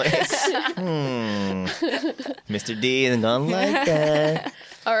 Tina Lace. Mr. D isn't gonna like that.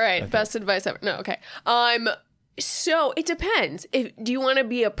 All right, best advice ever. No, okay. So it depends. Do you want to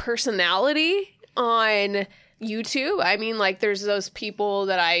be a personality on YouTube. I mean, like, there's those people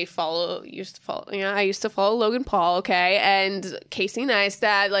that I used to follow. I used to follow Logan Paul, okay, and Casey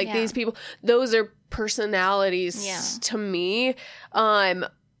Neistat. Like, these people, those are personalities to me.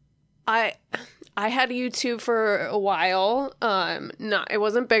 I had YouTube for a while. It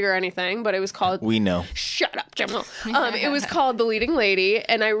wasn't big or anything, but it was called... We know. Shut up, Jamal. It was called The Leading Lady,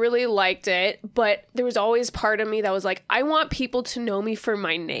 and I really liked it, but there was always part of me that was like, I want people to know me for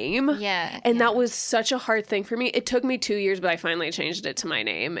my name. Yeah. And that was such a hard thing for me. It took me 2 years, but I finally changed it to my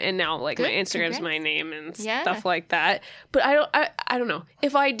name, and now, like, my Instagram's my name and stuff like that. But I don't know.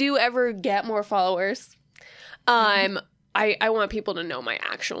 If I do ever get more followers, I want people to know my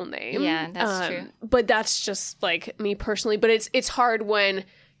actual name. Yeah, that's true. But that's just like me personally. But it's hard when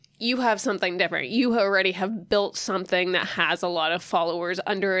you have something different. You already have built something that has a lot of followers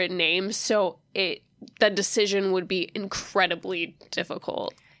under a name. So that decision would be incredibly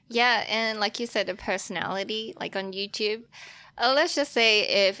difficult. Yeah, and like you said, the personality, like on YouTube. Let's just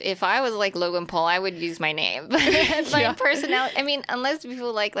say if I was like Logan Paul, I would use my name. But it's like personality. I mean, unless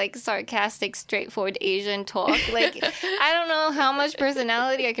people like sarcastic, straightforward Asian talk, like I don't know how much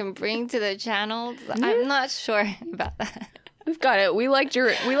personality I can bring to the channel. I'm not sure about that. We've got it. We liked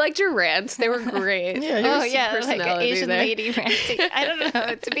your rants. They were great. Like an Asian lady ranting. I don't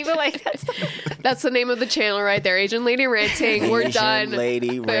know. To people like that. That's the name of the channel right there. Asian lady ranting. We're done. Asian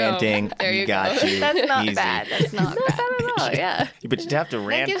lady ranting. There you got go. you. That's not Easy. bad. That's not bad. Oh, yeah. But you'd have to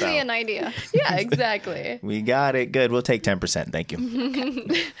rant, That gives me an idea. Yeah, exactly. We got it. Good. We'll take 10%. Thank you.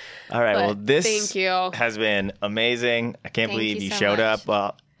 All right. Well, this thank you. has been amazing. I can't believe you so showed much. up.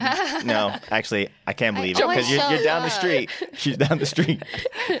 Well, no, actually, I can't believe it always because you're show down the up. street. She's down the street.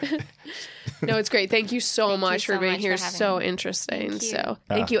 No, it's great. Thank you so much so for being much here. for having So me. interesting. Thank you. So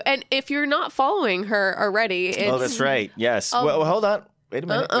thank you. And if you're not following her already, it's Oh, that's right. Yes. Well, hold on. Wait a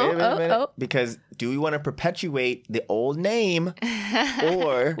minute. Wait a minute. Because do we want to perpetuate the old name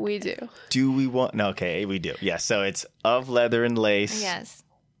or we do. do we want... No, okay, we do. Yes. So it's Of Leather and Lace Yes.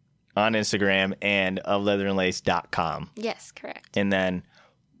 on Instagram and OfLeatherAndLace.com. Yes, correct. And then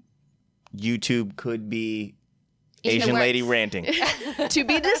YouTube could be In the Asian works. lady ranting. To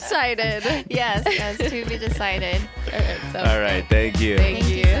be decided. Yes, that's to be decided. All right. Thank you. Thank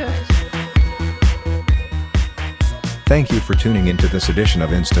you. so much. Thank you for tuning into this edition of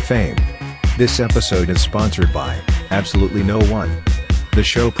InstaFame. This episode is sponsored by absolutely no one. The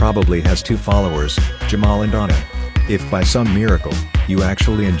show probably has 2 followers, Jamal and Anna. If by some miracle, you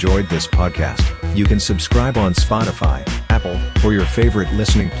actually enjoyed this podcast, you can subscribe on Spotify, Apple, or your favorite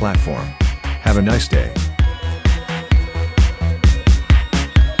listening platform. Have a nice day.